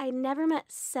Nick. I had never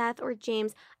met Seth or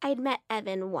James. I had met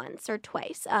Evan once or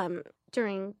twice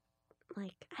during,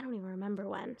 I don't even remember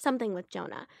when. Something with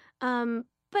Jonah.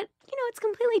 But, it's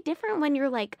completely different when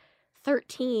you're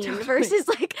 13 versus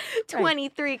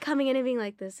 23 coming in and being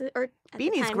like this, or at the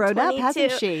Beanie's time, grown up, 22.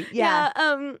 hasn't she? Yeah.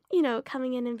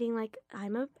 Coming in and being like,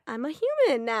 I'm a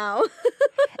human now.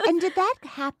 And did that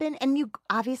happen? And you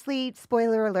obviously,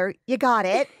 spoiler alert, you got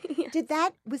it.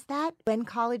 Yes. Was that when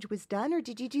college was done, or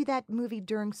did you do that movie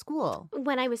during school?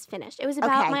 When I was finished. It was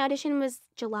about, Okay. my audition was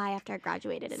July after I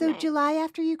graduated in So May. July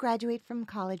after you graduate from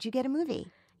college, you get a movie.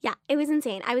 Yeah, it was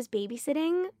insane. I was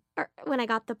babysitting when I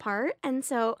got the part, and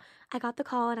so I got the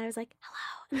call, and I was like,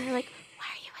 hello. And they were like, why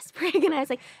are you whispering? And I was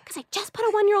like, because I just put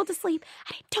a 1-year-old to sleep,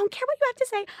 and I don't care what you have to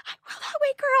say. I will not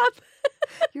wake her up.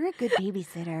 You're a good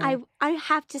babysitter. I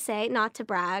have to say, not to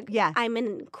brag, Yeah. I'm an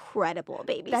incredible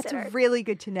babysitter. That's really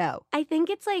good to know. I think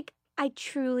it's I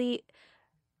truly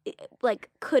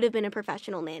could have been a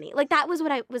professional nanny. That was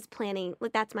what I was planning.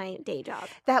 That's my day job.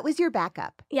 That was your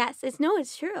backup. Yes,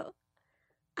 it's true.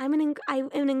 I'm an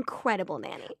incredible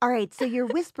nanny. All right, so you're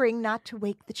whispering not to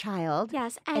wake the child.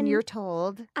 Yes, And you're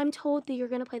told. I'm told that you're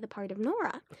going to play the part of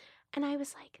Nora. And I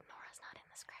was like, Nora's not in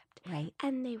the script. Right.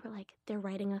 And they were like, they're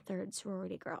writing a third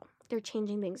sorority girl. They're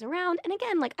changing things around. And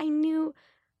again, I knew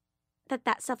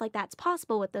that stuff like that's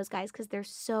possible with those guys because they're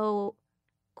so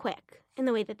quick in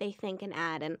the way that they think and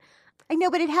add. And I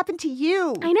know, but it happened to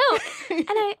you. I know.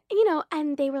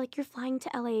 And they were like, you're flying to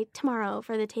LA tomorrow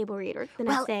for the table read or the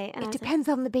next day. And it I was depends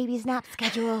on the baby's nap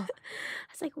schedule.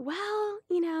 I was like, well,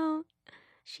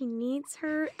 she needs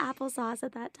her applesauce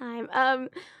at that time.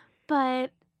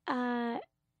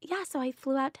 So I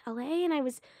flew out to LA and I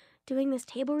was doing this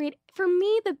table read. For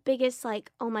me, the biggest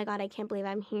oh my God, I can't believe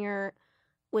I'm here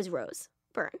was Rose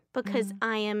Byrne because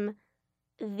I am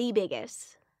the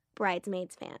biggest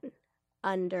Bridesmaids fan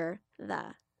under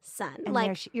the sun.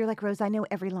 And you're like, Rose, I know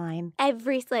every line. I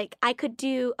could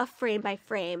do a frame by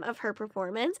frame of her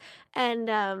performance, and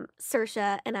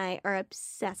Saoirse and I are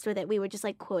obsessed with it. We would just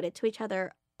quote it to each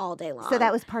other all day long. So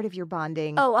that was part of your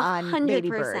bonding Oh, on Baby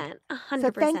Bird. 100%. 100%.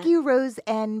 So thank you, Rose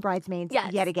and Bridesmaids,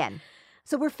 Yes. yet again.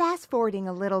 So we're fast forwarding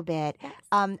a little bit. Yes.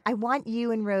 I want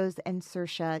you and Rose and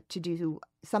Saoirse to do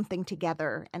something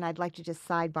together, and I'd like to just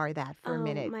sidebar that for a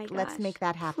minute. My Let's gosh. make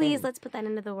that happen. Please, let's put that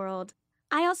into the world.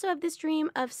 I also have this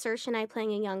dream of Saoirse and I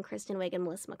playing a young Kristen Wiig and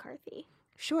Melissa McCarthy.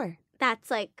 Sure.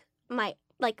 That's like my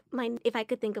if I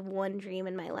could think of one dream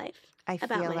in my life. I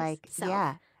about feel like, myself.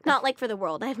 yeah. Not like for the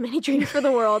world. I have many dreams for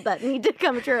the world that need to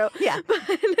come true. Yeah.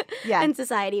 Yeah. And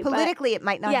society. Politically, it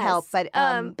might not yes, help,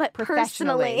 but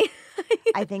personally.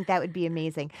 I think that would be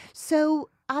amazing. So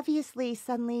obviously,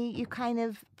 suddenly you kind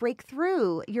of break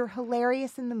through. You're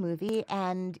hilarious in the movie,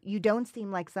 and you don't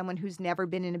seem like someone who's never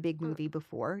been in a big movie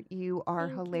before. You are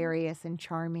Thank you. hilarious and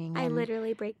charming. I and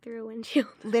literally break through a windshield.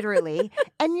 literally.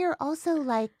 And you're also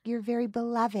like, you're very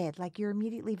beloved. Like you're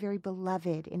immediately very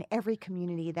beloved in every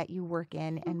community that you work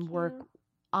in and work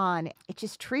on. It's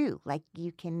just true. Like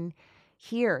you can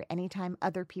hear anytime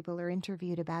other people are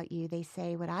interviewed about you, they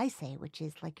say what I say, which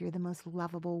is like you're the most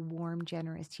lovable, warm,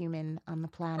 generous human on the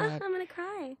planet. I'm going to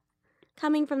cry.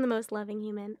 Coming from the most loving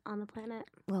human on the planet.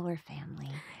 Well, we're family.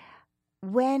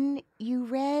 When you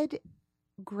read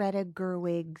Greta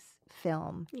Gerwig's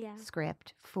film Yeah.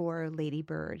 script for Lady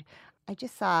Bird, I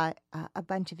just saw a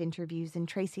bunch of interviews, and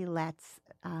Tracy Letts,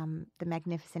 the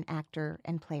magnificent actor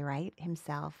and playwright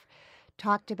himself,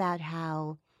 talked about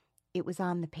how it was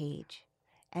on the page.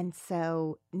 And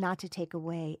so, not to take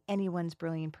away anyone's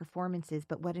brilliant performances,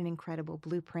 but what an incredible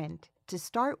blueprint to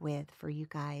start with for you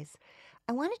guys.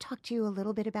 I want to talk to you a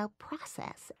little bit about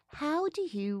process. How do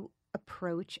you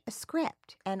approach a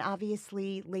script? And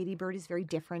obviously, Lady Bird is very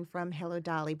different from Hello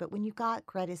Dolly, but when you got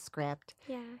Greta's script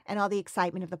Yeah. and all the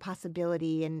excitement of the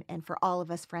possibility, and for all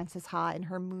of us, Frances Ha and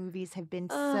her movies have been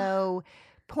so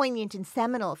poignant and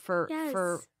seminal for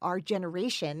Yes. our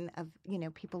generation of,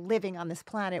 people living on this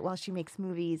planet while she makes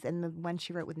movies, and the ones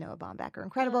she wrote with Noah Baumbach are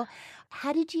incredible.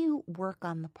 How did you work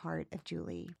on the part of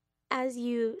Julie? As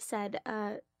you said,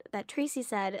 that Tracy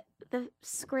said, the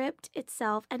script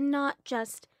itself, and not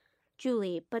just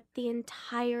Julie, but the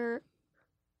entire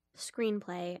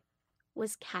screenplay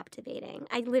was captivating.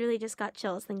 I literally just got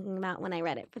chills thinking about when I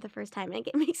read it for the first time. Like,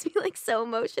 it makes me so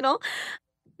emotional.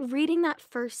 Reading that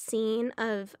first scene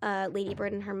of Lady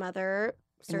Bird and her mother,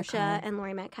 In the Saoirse car. and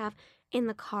Laurie Metcalf, in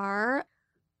the car,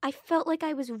 I felt like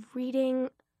I was reading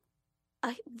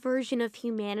a version of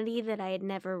humanity that I had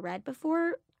never read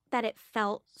before, that it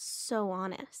felt so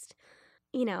honest.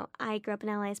 I grew up in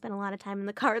LA, I spent a lot of time in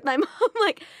the car with my mom.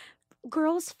 Like,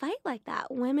 girls fight like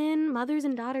that. Women, mothers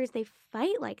and daughters, they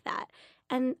fight like that.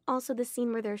 And also the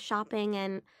scene where they're shopping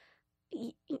and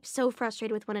so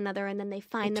frustrated with one another, and then they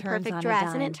find the perfect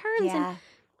dress, and it turns, and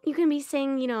you can be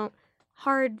saying,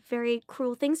 hard, very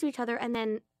cruel things to each other, and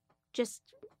then just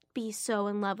be so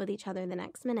in love with each other the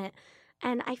next minute.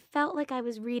 And I felt like I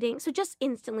was reading, so just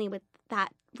instantly with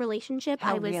that relationship,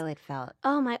 How I was real it felt.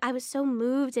 I was so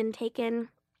moved and taken.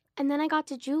 And then I got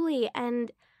to Julie,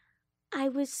 and I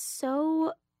was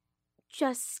so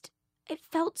it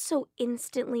felt so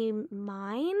instantly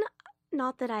mine.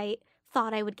 Not that I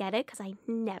thought I would get it, because I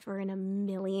never in a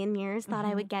million years thought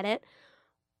I would get it.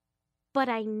 But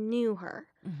I knew her.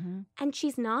 Mm-hmm. And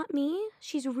she's not me.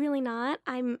 She's really not.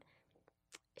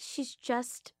 She's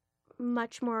just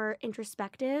much more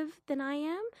introspective than I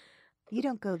am. You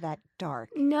don't go that dark.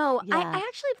 No, Yeah. I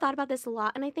actually thought about this a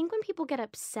lot. And I think when people get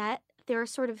upset, there are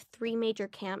sort of three major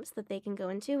camps that they can go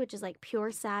into, which is like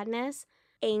pure sadness,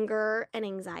 anger, and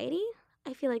anxiety.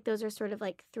 I feel like those are sort of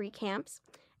like three camps.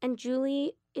 And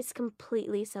Julie is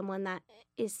completely someone that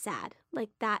is sad. Like,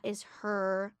 that is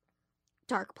her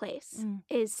dark place,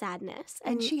 is sadness.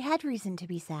 And she had reason to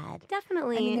be sad.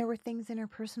 Definitely. I mean, there were things in her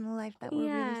personal life that were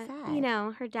really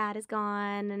sad. Her dad is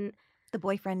gone, and The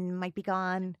boyfriend might be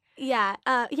gone. yeah.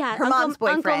 Her mom's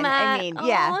boyfriend, Uncle Matt. I mean,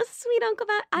 yeah. Oh, sweet Uncle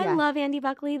Matt. I Yeah. love Andy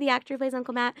Buckley, the actor who plays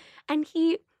Uncle Matt. And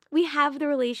we have the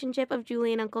relationship of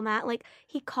Julie and Uncle Matt. Like,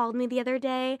 he called me the other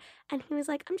day, and he was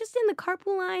like, I'm just in the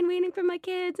carpool line waiting for my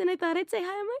kids, and I thought I'd say hi.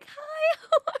 I'm like, hi,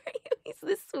 how are you? He's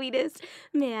the sweetest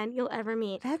man you'll ever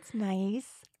meet. That's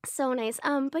nice. So nice.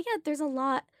 But yeah, there's a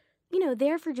lot,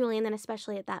 there for Julie, and then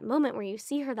especially at that moment where you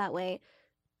see her that way,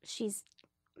 she's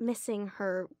missing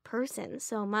her person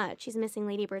so much. She's missing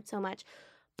Lady Bird so much.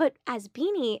 But as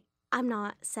Beanie, I'm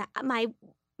not sad.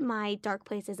 My dark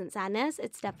place isn't sadness.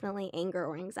 It's definitely anger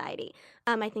or anxiety.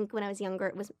 I think when I was younger,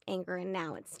 it was anger, and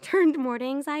now it's turned more to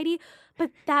anxiety. But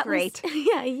that Great. was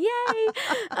yeah,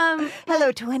 yay.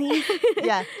 Hello, 20s.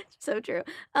 Yeah. So true.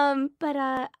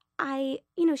 But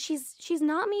she's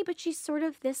not me, but she's sort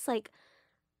of this like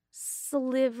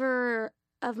sliver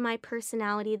of my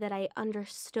personality that I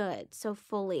understood so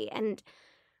fully. And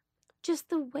just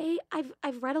the way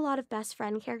I've read a lot of best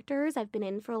friend characters. I've been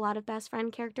in for a lot of best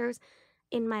friend characters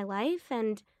in my life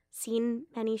and seen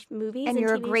many movies And and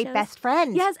you're a TV great shows. best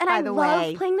friend. Yes, and by I the love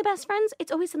way. playing the best friends.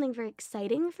 It's always something very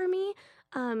exciting for me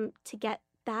to get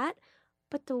that.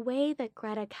 But the way that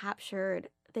Greta captured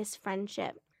this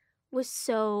friendship was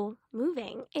so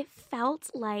moving. It felt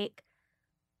like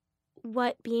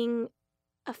what being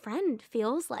a friend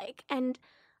feels like. And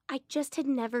I just had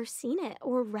never seen it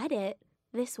or read it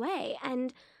this way.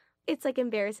 And it's like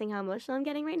embarrassing how emotional I'm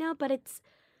getting right now, but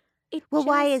Well,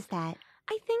 why just- is that?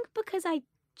 I think because I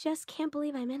just can't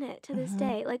believe I'm in it to this Mhm.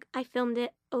 day. Like, I filmed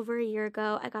it over a year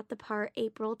ago. I got the part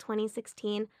April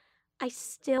 2016. I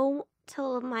still,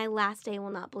 till my last day, will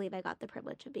not believe I got the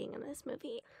privilege of being in this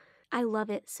movie. I love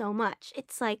it so much.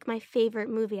 It's like my favorite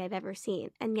movie I've ever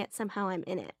seen, and yet somehow I'm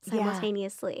in it Yeah.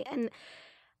 simultaneously. And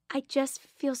I just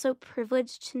feel so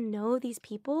privileged to know these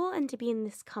people and to be in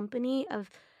this company of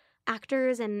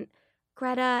actors and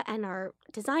Greta and our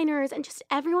designers and just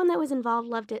everyone that was involved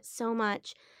loved it so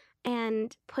much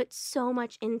and put so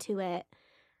much into it.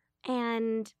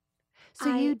 And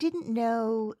So I- you didn't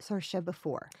know Saoirse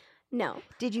before. no,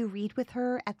 Did you read with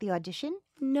her at the audition?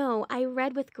 no, I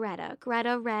read with Greta.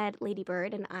 Greta read Lady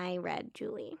Bird and I read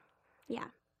Julie. Yeah.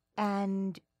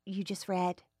 And you just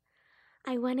read.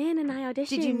 I went in and I auditioned.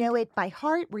 Did you know it by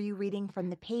heart? Were you reading from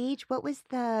the page? What was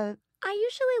the... I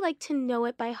usually like to know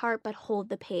it by heart but hold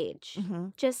the page.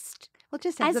 Mhm. Just Well,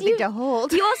 just As as something you- to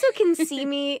hold. you also can see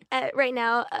me right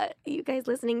now. You guys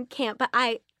listening can't, but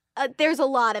there's a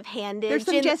lot of handage. There's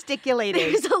some and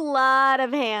gesticulating. There's a lot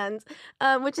of hands,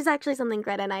 which is actually something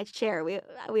Greta and I share. We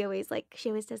always she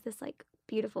always does this like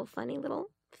beautiful, funny little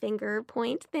finger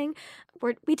point thing.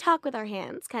 We talk with our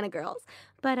hands, kind of girls.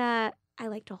 But I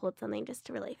like to hold something just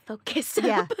to really focus.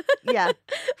 Yeah, up. yeah.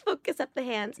 Focus up the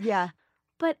hands. Yeah.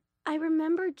 But I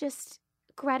remember just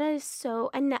Greta is so,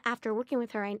 and after working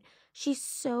with her, she's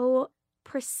so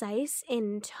precise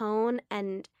in tone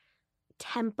and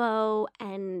tempo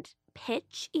and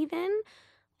pitch, even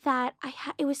that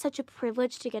it was such a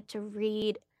privilege to get to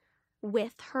read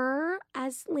with her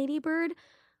as Lady Bird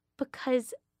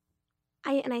because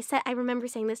I remember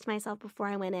saying this to myself before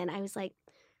I went in. I was like,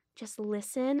 just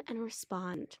listen and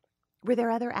respond. Were there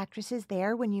other actresses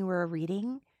there when you were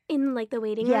reading? In like the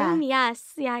waiting Yeah. room,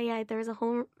 yes, yeah. There was a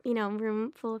whole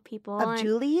room full of people Of and-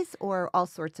 Julie's or all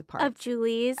sorts of parts? of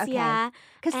Julie's, Okay. yeah,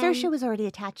 Because and- Saoirse was already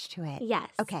attached to it. yes,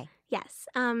 Okay. yes,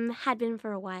 had been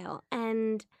for a while,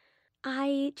 and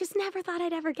I just never thought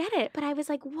I'd ever get it, but I was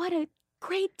like, what a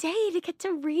great day to get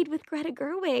to read with Greta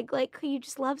Gerwig, like who you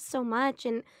just love so much,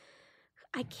 and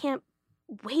I can't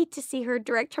wait to see her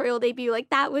directorial debut. Like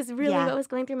that was really Yeah. what was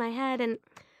going through my head, and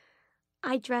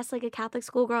I dress like a Catholic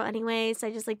schoolgirl anyway, so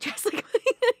I just like dress like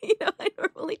I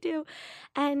normally do.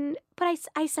 But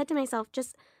I said to myself,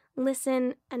 just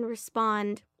listen and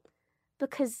respond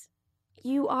because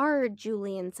you are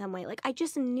Julie in some way. Like I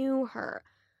just knew her.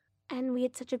 And we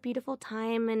had such a beautiful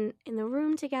time in the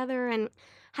room together and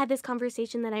had this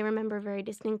conversation that I remember very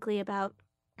distinctly about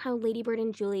how Lady Bird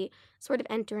and Julie sort of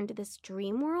enter into this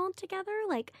dream world together.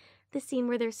 Like the scene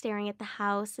where they're staring at the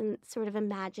house and sort of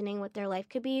imagining what their life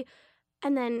could be.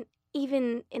 And then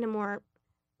even in a more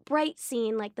bright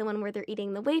scene, like the one where they're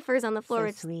eating the wafers on the floor, So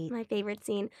it's sweet. my favorite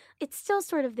scene. It's still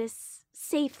sort of this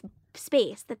safe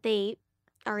space that they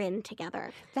are in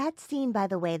together. That scene, by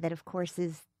the way, that of course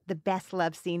is the best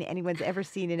love scene anyone's ever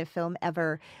seen in a film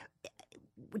ever.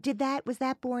 Was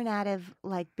that born out of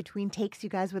like between takes you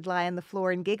guys would lie on the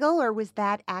floor and giggle, or was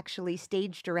that actually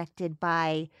stage directed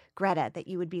by Greta that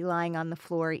you would be lying on the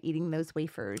floor eating those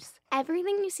wafers?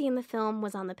 Everything you see in the film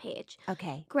was on the page.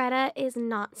 Okay. Greta is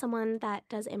not someone that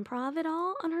does improv at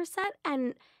all on her set,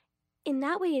 and in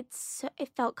that way it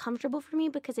felt comfortable for me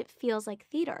because it feels like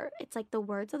theater. It's like the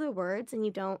words are the words and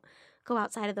you don't go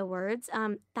outside of the words.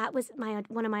 That was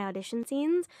one of my audition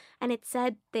scenes, and it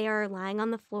said they are lying on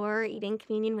the floor eating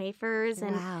communion wafers,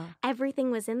 and Wow.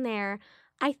 everything was in there.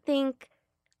 I think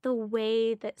the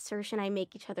way that Saoirse and I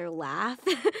make each other laugh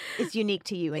It's unique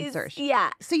to you and is- Saoirse. Yeah.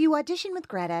 So you audition with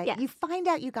Greta. Yes. You find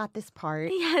out you got this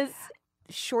part Yes.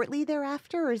 shortly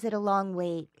thereafter, or is it a long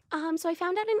wait? So I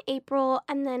found out in April,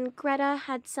 and then Greta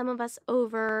had some of us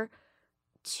over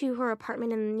to her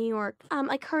apartment in New York.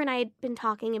 Like her and I had been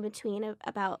talking in between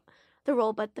about the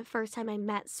role, but the first time I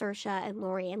met Saoirse and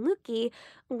Laurie and Lukey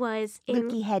was in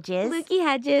Lukey Hedges. Lukey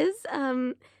Hedges.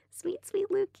 Sweet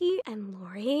Lukey and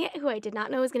Laurie, who I did not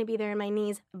know was going to be there, and my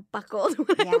knees buckled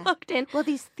when I Yeah. walked in. Well,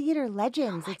 these theater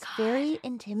legends, my it's God. very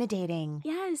intimidating.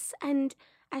 Yes, and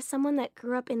as someone that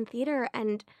grew up in theater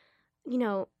and,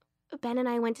 Ben and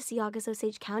I went to see August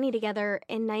Osage County together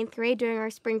in ninth grade during our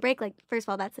spring break. Like, first of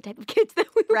all, that's the type of kids that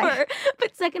we Right. were.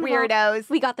 But second of all, Weirdos.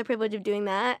 we got the privilege of doing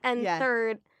that. And Yeah.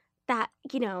 third, that,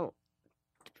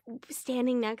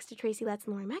 standing next to Tracy Letts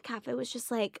and Laurie Metcalf, it was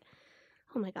just like,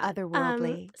 oh my God.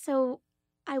 Otherworldly. So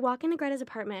I walk into Greta's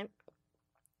apartment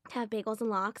to have bagels and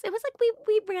lox. It was like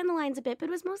we ran the lines a bit, but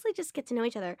it was mostly just get to know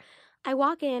each other. I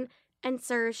walk in and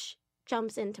Serge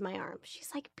jumps into my arms. She's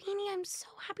like, Beanie, I'm so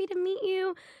happy to meet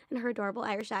you, in her adorable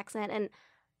Irish accent. And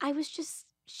I was just,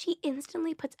 she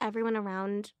instantly puts everyone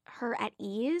around her at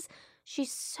ease.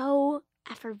 She's so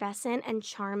effervescent and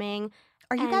charming,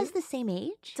 Are you and guys the same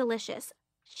age? delicious.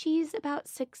 She's about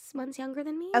 6 months younger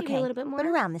than me, maybe Okay, a little bit more. but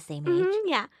around the same age. Mhm,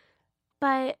 yeah.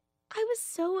 But I was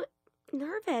so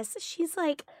nervous. She's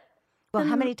like, Well,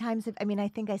 how Um, many times I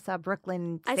think I saw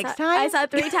Brooklyn I 6 saw, times. I saw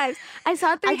it 3 times. I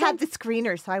saw it 3 I had times. the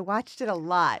screener, so I watched it a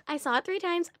lot. I saw it 3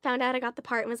 times, found out I got the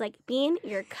part, and was like, Bean,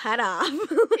 you're cut off.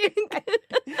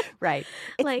 Right.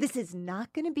 Like- This is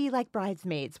not going to be like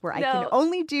Bridesmaids, where I can No.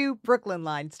 only do Brooklyn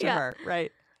lines to Yeah. her.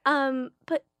 Right.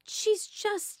 But she's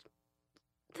just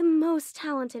the most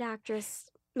talented actress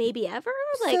maybe ever.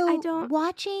 Like, so I don't.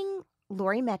 watching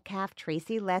Laurie Metcalf,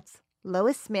 Tracy Letts,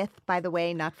 Lois Smith, by the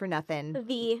way, not for nothing,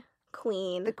 The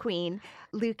queen. the Queen,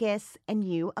 Lucas, and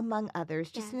you, among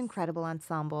others, just an Yes. incredible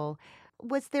ensemble.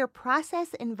 Was there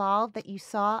process involved that you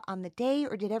saw on the day,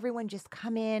 or did everyone just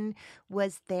come in?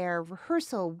 Was there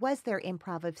rehearsal? Was there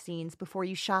improv of scenes before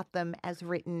you shot them as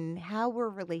written? How were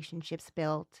relationships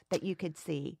built that you could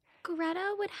see?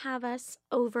 Greta would have us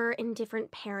over in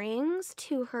different pairings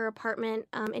to her apartment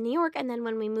in New York, and then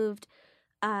when we moved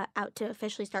out to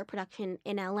officially start production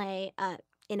in LA,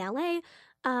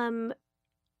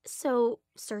 so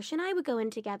Saoirse and I would go in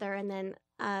together, and then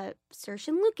Saoirse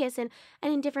and Lucas, and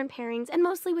in different pairings, and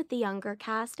mostly with the younger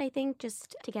cast, I think,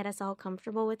 just to get us all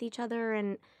comfortable with each other.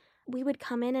 And we would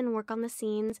come in and work on the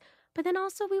scenes, but then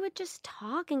also we would just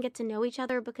talk and get to know each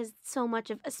other, because so much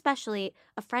of, especially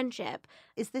a friendship.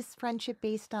 Is this friendship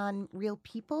based on real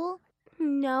people?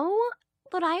 No,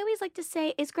 what I always like to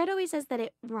say is Greta always says that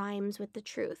it rhymes with the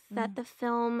truth, that the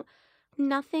film,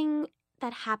 nothing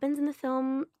that happens in the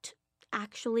film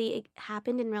actually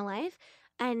happened in real life.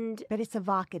 And But it's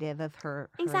evocative of her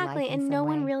exactly, life in and some no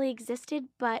one way. really existed,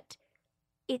 but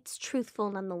it's truthful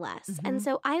nonetheless. Mhm. And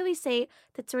so I always say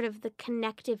that sort of the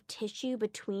connective tissue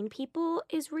between people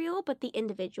is real, but the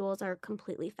individuals are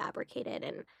completely fabricated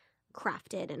and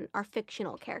crafted and are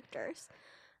fictional characters.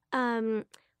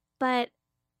 But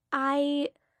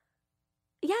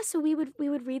so we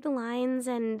would read the lines,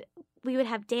 and we would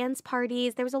have dance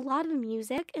parties. There was a lot of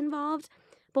music involved,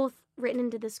 both written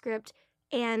into the script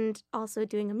and also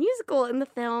doing a musical in the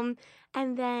film.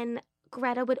 And then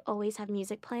Greta would always have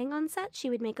music playing on set. She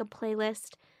would make a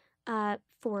playlist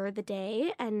for the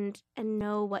day and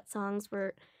know what songs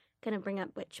were going to bring up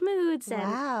which moods. And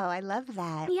Wow, I love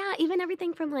that. yeah, even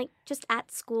everything from like just at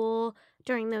school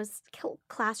during those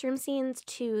classroom scenes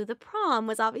to the prom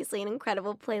was obviously an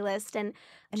incredible playlist. And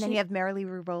And then she- you have Merrily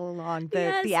We Roll Along, the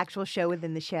Yes. actual show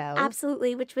within the show.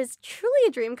 Absolutely, which was truly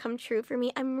a dream come true for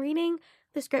me. I'm reading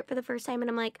the script for the first time, and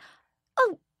I'm like,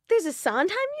 oh, there's a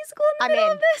Sondheim musical in the I'm middle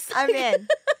in. of this? I'm in.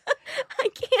 I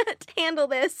can't handle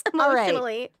this All right.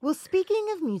 emotionally. Well, speaking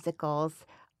of musicals,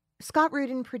 Scott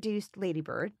Rudin produced Lady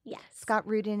Bird. Yes. Scott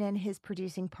Rudin and his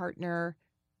producing partner,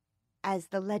 as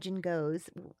the legend goes,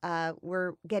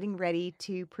 were getting ready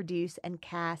to produce and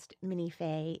cast Minnie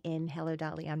Fay in Hello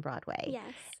Dolly on Broadway.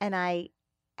 Yes. And I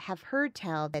have heard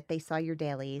tell that they saw your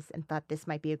dailies and thought this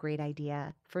might be a great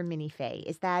idea for Minnie Fay.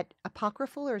 Is that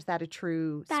apocryphal, or is that a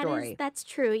true story? That's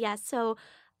true, yes. So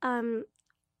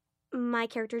my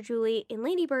character Julie in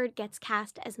Lady Bird gets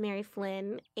cast as Mary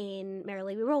Flynn in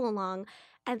Merrily We Roll Along.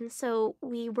 And so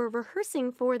we were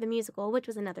rehearsing for the musical, which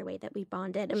was another way that we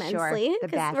bonded immensely. the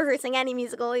Because best. rehearsing any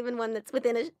musical, even one that's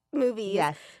within a movie, is,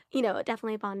 Yes.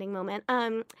 definitely a bonding moment.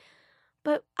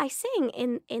 But I sing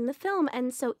in the film,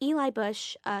 and so Eli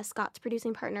Bush, Scott's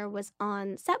producing partner, was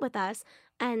on set with us,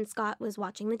 and Scott was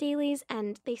watching the dailies,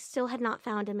 and they still had not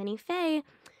found a Minnie Fay,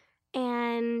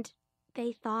 and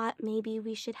they thought maybe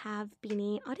we should have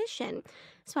Beanie audition.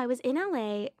 So I was in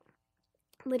LA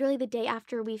literally the day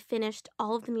after we finished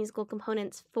all of the musical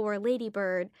components for Lady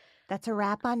Bird. That's a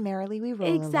wrap on Merrily We Roll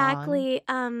Along. Exactly.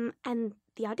 And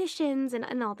the auditions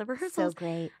and all the So rehearsals.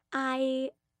 great.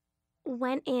 I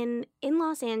went in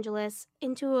Los Angeles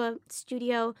into a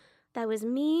studio that was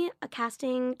me, a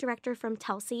casting director from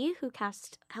Telsey who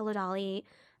cast Hello Dolly,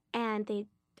 and they,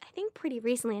 I think pretty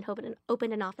recently had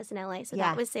opened an office in LA, so Yeah.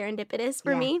 that was serendipitous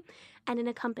for Yeah. me, and an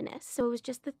accompanist. So it was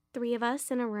just the 3 of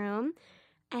us in a room,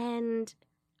 and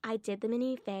I did the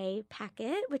Minnie Faye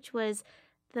packet, which was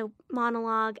the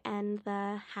monologue and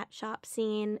the hat shop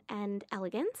scene and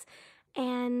elegance.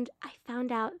 And I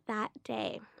found out that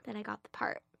day that I got the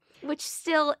part, which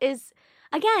still is,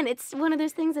 again, it's one of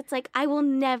those things that's like, I will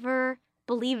never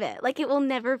believe it. Like, it will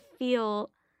never feel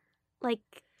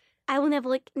like, I will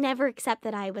never accept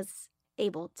that I was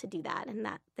able to do that, and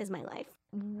that is my life.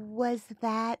 Was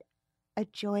that a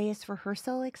joyous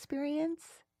rehearsal experience?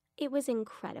 It was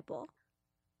incredible.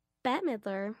 Bette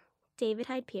Midler, David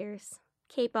Hyde Pierce,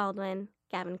 Kate Baldwin,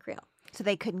 Gavin Creel. So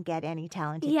they couldn't get any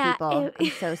talented Yeah, people.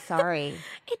 I'm so sorry.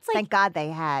 It's like, Thank God they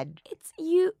had. it's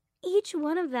you, each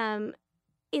one of them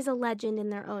is a legend in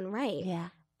their own right. Yeah.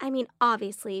 I mean,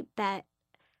 obviously, Bette,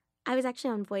 I was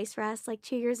actually on Voice Rest like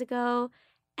 2 years ago,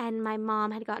 and my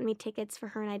mom had gotten me tickets for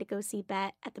her and I to go see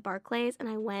Bette at the Barclays, and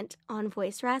I went on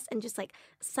Voice Rest and just like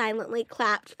silently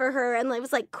clapped for her and I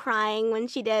was like crying when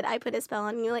she did I Put a Spell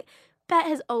on You. Like, Bette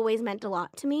has always meant a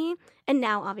lot to me, and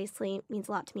now obviously means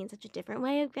a lot to me in such a different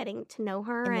way of getting to know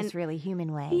her. In and this really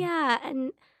human way. yeah,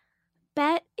 and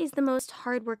Bette is the most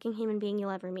hardworking human being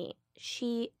you'll ever meet.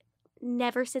 She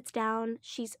never sits down.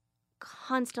 She's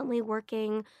constantly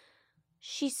working.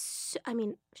 She's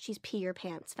pee your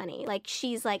pants funny. Like,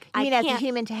 she's like, I mean, I as a can't.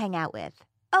 human to hang out with.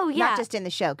 Oh yeah, Not just in the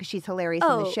show, because she's hilarious in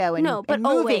the Oh, show and, no, but and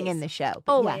moving always. in the show.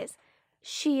 But yeah. always.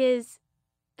 She is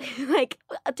like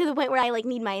to the point where I like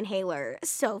need my inhaler.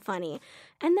 So funny.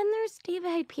 And then there's David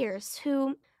Hyde Pierce,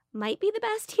 who might be the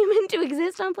best human to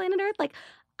exist on planet Earth. Like,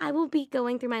 I will be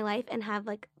going through my life and have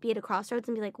like be at a crossroads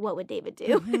and be like, what would David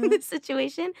do in this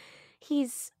situation?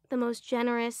 He's the most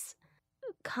generous,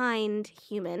 kind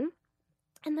human.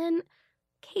 And then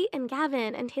Kate and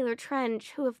Gavin and Taylor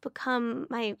Trench, who have become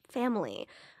my family.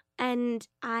 And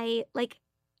I like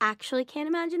actually can't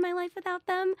imagine my life without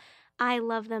them. I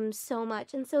love them so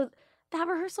much. And so that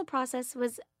rehearsal process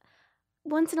was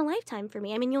once in a lifetime for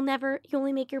me. I mean, you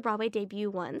only make your Broadway debut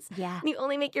once. Yeah. You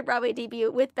only make your Broadway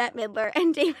debut with Bette Midler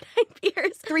and David Hyde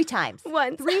Pierce 3 times.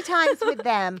 once. 3 times with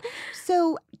them.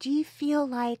 So do you feel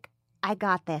like, I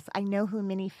got this, I know who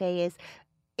Minnie Faye is?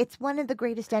 It's one of the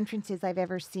greatest entrances I've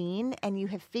ever seen, and you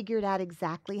have figured out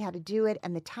exactly how to do it,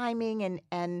 and the timing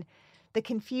and the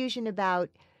confusion about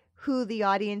who the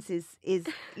audience is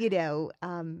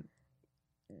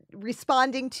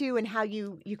responding to, and how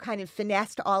you kind of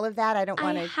finessed all of that. I don't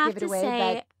want I to have give it to away,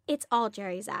 say, but it's all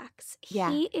Jerry Zaks.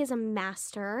 Yeah. He is a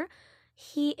master.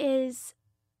 He is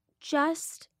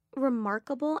just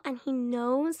remarkable, and he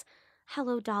knows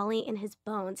Hello Dolly in his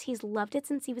bones. He's loved it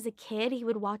since he was a kid. He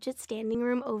would watch it standing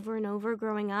room over and over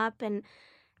growing up, and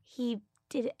he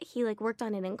like worked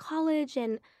on it in college,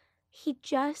 and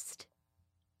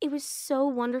it was so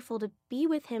wonderful to be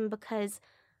with him because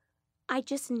I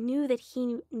just knew that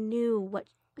he knew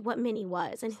what Minnie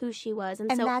was and who she was.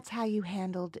 And so that's how you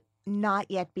handled not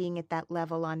yet being at that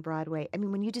level on Broadway. I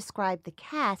mean, when you described the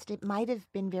cast, it might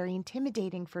have been very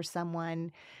intimidating for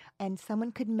someone, and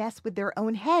someone could mess with their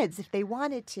own heads if they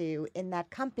wanted to in that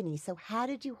company. So how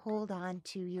did you hold on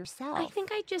to yourself? I think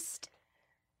I just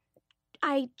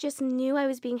knew I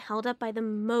was being held up by the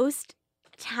most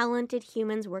talented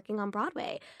humans working on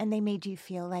Broadway. And they made you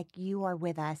feel like you are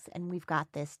with us and we've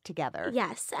got this together.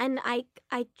 Yes, and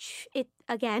it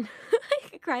again, I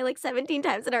could cry like 17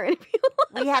 times in our interview.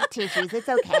 We have tissues. It's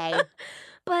okay.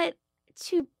 But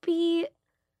to be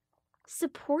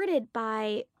supported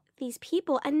by these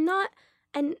people, and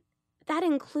that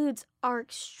includes our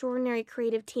extraordinary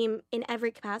creative team in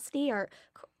every capacity, our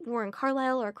Warren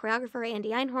Carlisle, our choreographer, Andy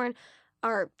Einhorn,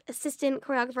 our assistant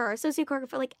choreographer, our associate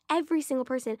choreographer, like every single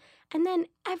person. And then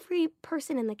every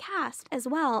person in the cast as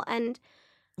well. And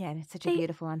yeah, and it's such a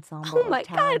beautiful ensemble. Oh my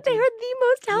God, they are the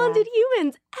most talented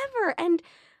humans ever. And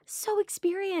so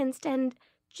experienced and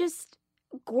just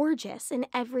gorgeous in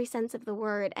every sense of the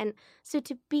word. And so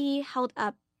to be held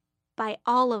up by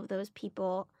all of those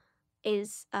people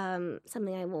is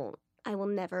something I will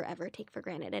never ever take for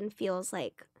granted, and feels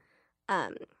like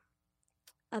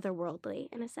otherworldly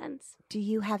in a sense. Do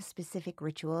you have specific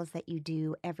rituals that you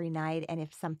do every night, and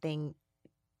if something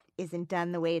isn't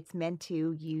done the way it's meant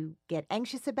to, you get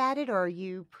anxious about it, or are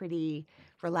you pretty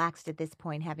relaxed at this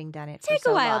point, having done it for Take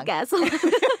so a wild long? guess.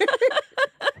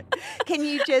 Can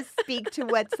you just speak to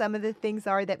what some of the things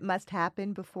are that must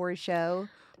happen before a show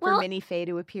for Minnie Faye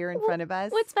to appear in front of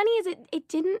us? What's funny is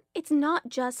it's not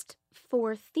just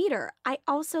for theater. I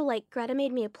also, like, Greta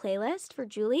made me a playlist for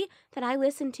Julie that I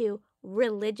listened to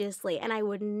religiously, and I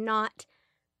would not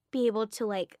be able to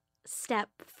like step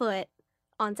foot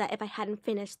on set if I hadn't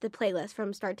finished the playlist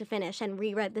from start to finish and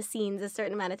reread the scenes a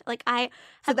certain amount of time. Like, I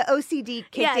So the OCD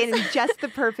kicked in just the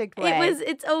perfect way.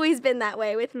 It's always been that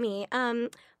way with me.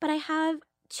 But I have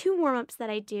 2 warm-ups that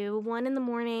I do. One in the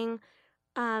morning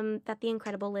that the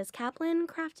incredible Liz Kaplan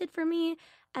crafted for me,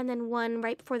 and then one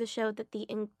right before the show that the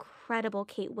incredible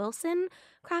Kate Wilson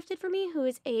crafted for me, who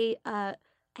is I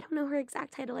don't know her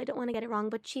exact title, I don't want to get it wrong,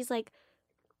 but she's like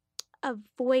a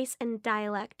voice and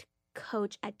dialect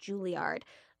coach at Juilliard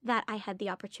that I had the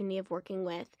opportunity of working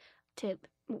with to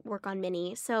work on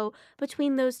Minnie. So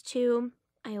between those 2,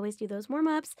 I always do those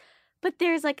warm-ups, but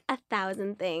there's like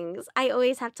 1,000 things. I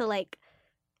always have to like,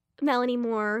 Melanie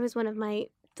Moore, who's one of my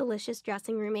delicious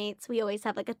dressing roommates, we always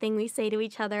have like a thing we say to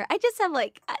each other. I just have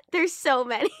like, there's so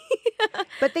many.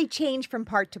 But they change from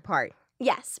part to part.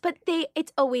 Yes, but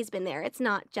it's always been there. It's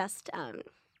not just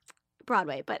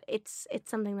Broadway, but it's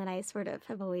something that I sort of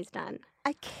have always done.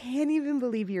 I can't even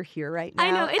believe you're here right now.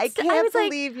 I know. I can't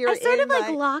believe you're I sort of like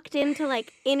my... locked into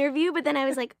like interview, but then I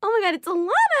was like, oh my God, it's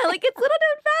Alana. Like, it's Little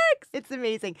Known Facts. It's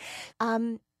amazing.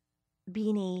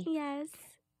 Beanie. Yes.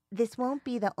 This won't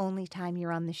be the only time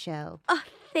you're on the show. Oh,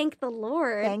 thank the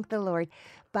Lord. Thank the Lord.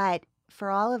 But for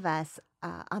all of us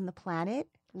on the planet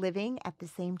living at the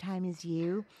same time as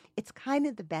you, it's kind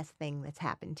of the best thing that's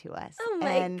happened to us. Oh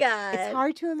my God. It's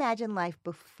hard to imagine life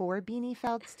before Beanie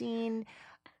Feldstein.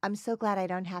 I'm so glad I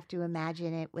don't have to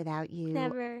imagine it without you.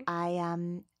 Never. I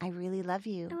really love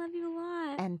you. I love you a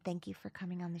lot. And thank you for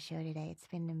coming on the show today. It's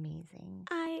been amazing.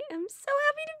 I am so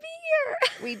happy to be here.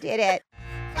 We did it.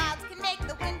 Clouds can make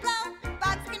the wind blow,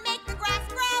 bugs can make the grass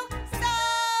grow. So,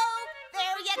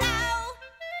 there you go.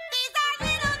 These are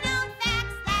little known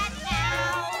facts that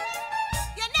now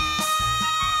you know.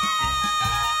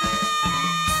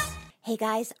 Hey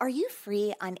guys, are you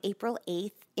free on April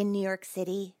 8th in New York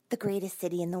City, the greatest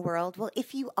city in the world? Well,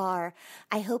 if you are,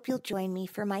 I hope you'll join me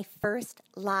for my first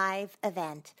live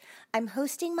event. I'm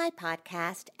hosting my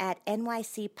podcast at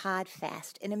NYC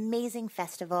PodFest, an amazing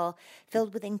festival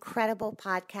filled with incredible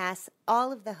podcasts.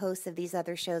 All of the hosts of these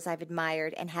other shows I've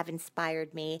admired and have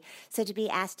inspired me. So to be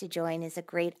asked to join is a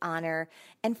great honor.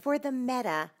 And for the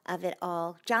meta of it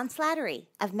all, John Slattery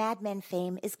of Mad Men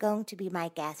fame is going to be my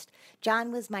guest. John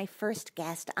was my first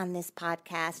guest on this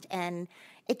podcast, and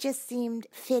it just seemed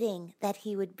fitting that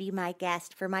he would be my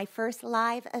guest for my first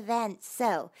live event.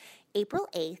 So, April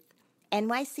 8th,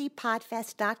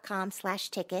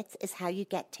 nycpodfest.com/tickets is how you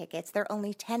get tickets. They're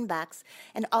only $10,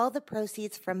 and all the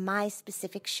proceeds from my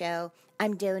specific show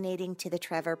I'm donating to the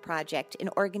Trevor Project, an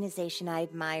organization I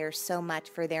admire so much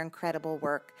for their incredible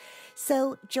work.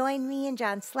 So, join me and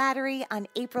John Slattery on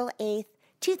April 8th,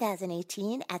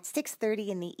 2018 at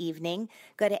 6:30 in the evening.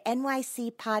 Go to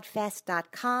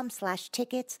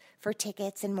nycpodfest.com/tickets for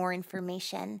tickets and more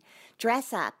information.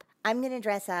 Dress up. I'm going to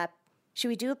dress up. Should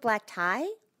we do a black tie?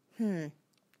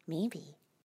 Maybe.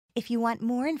 If you want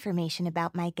more information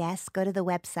about my guests, go to the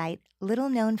website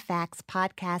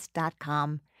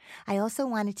littleknownfactspodcast.com. I also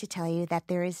wanted to tell you that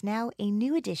there is now a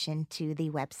new addition to the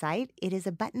website. It is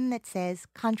a button that says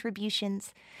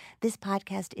contributions. This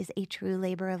podcast is a true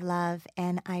labor of love,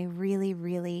 and I really,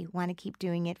 really want to keep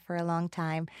doing it for a long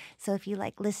time. So if you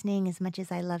like listening as much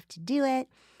as I love to do it,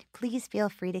 please feel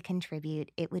free to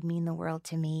contribute. It would mean the world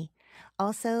to me.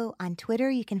 Also, on Twitter,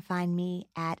 you can find me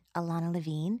at Alana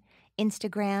Levine.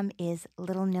 Instagram is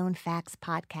Little Known Facts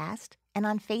Podcast. And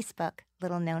on Facebook,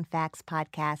 Little Known Facts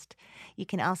Podcast. You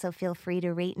can also feel free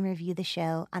to rate and review the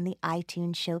show on the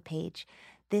iTunes show page.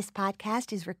 This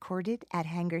podcast is recorded at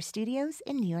Hanger Studios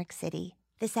in New York City.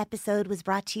 This episode was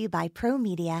brought to you by Pro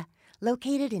Media.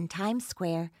 Located in Times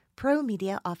Square, Pro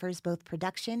Media offers both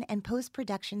production and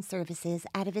post-production services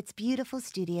out of its beautiful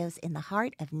studios in the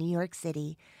heart of New York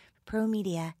City. Pro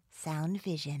Media, sound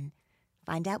vision.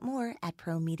 Find out more at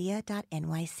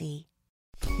promedia.nyc.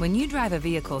 When you drive a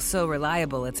vehicle so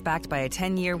reliable it's backed by a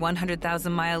 10-year,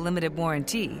 100,000-mile limited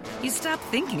warranty, you stop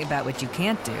thinking about what you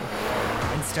can't do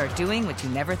and start doing what you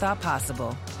never thought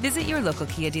possible. Visit your local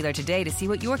Kia dealer today to see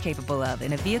what you're capable of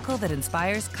in a vehicle that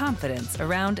inspires confidence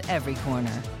around every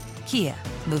corner. Kia,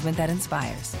 movement that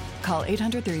inspires. Call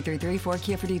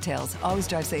 800-333-4KIA for details. Always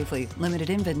drive safely.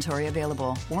 Limited inventory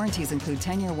available. Warranties include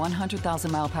 10-year,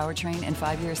 100,000-mile powertrain and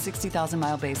 5-year,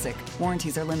 60,000-mile basic.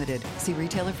 Warranties are limited. See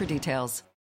retailer for details.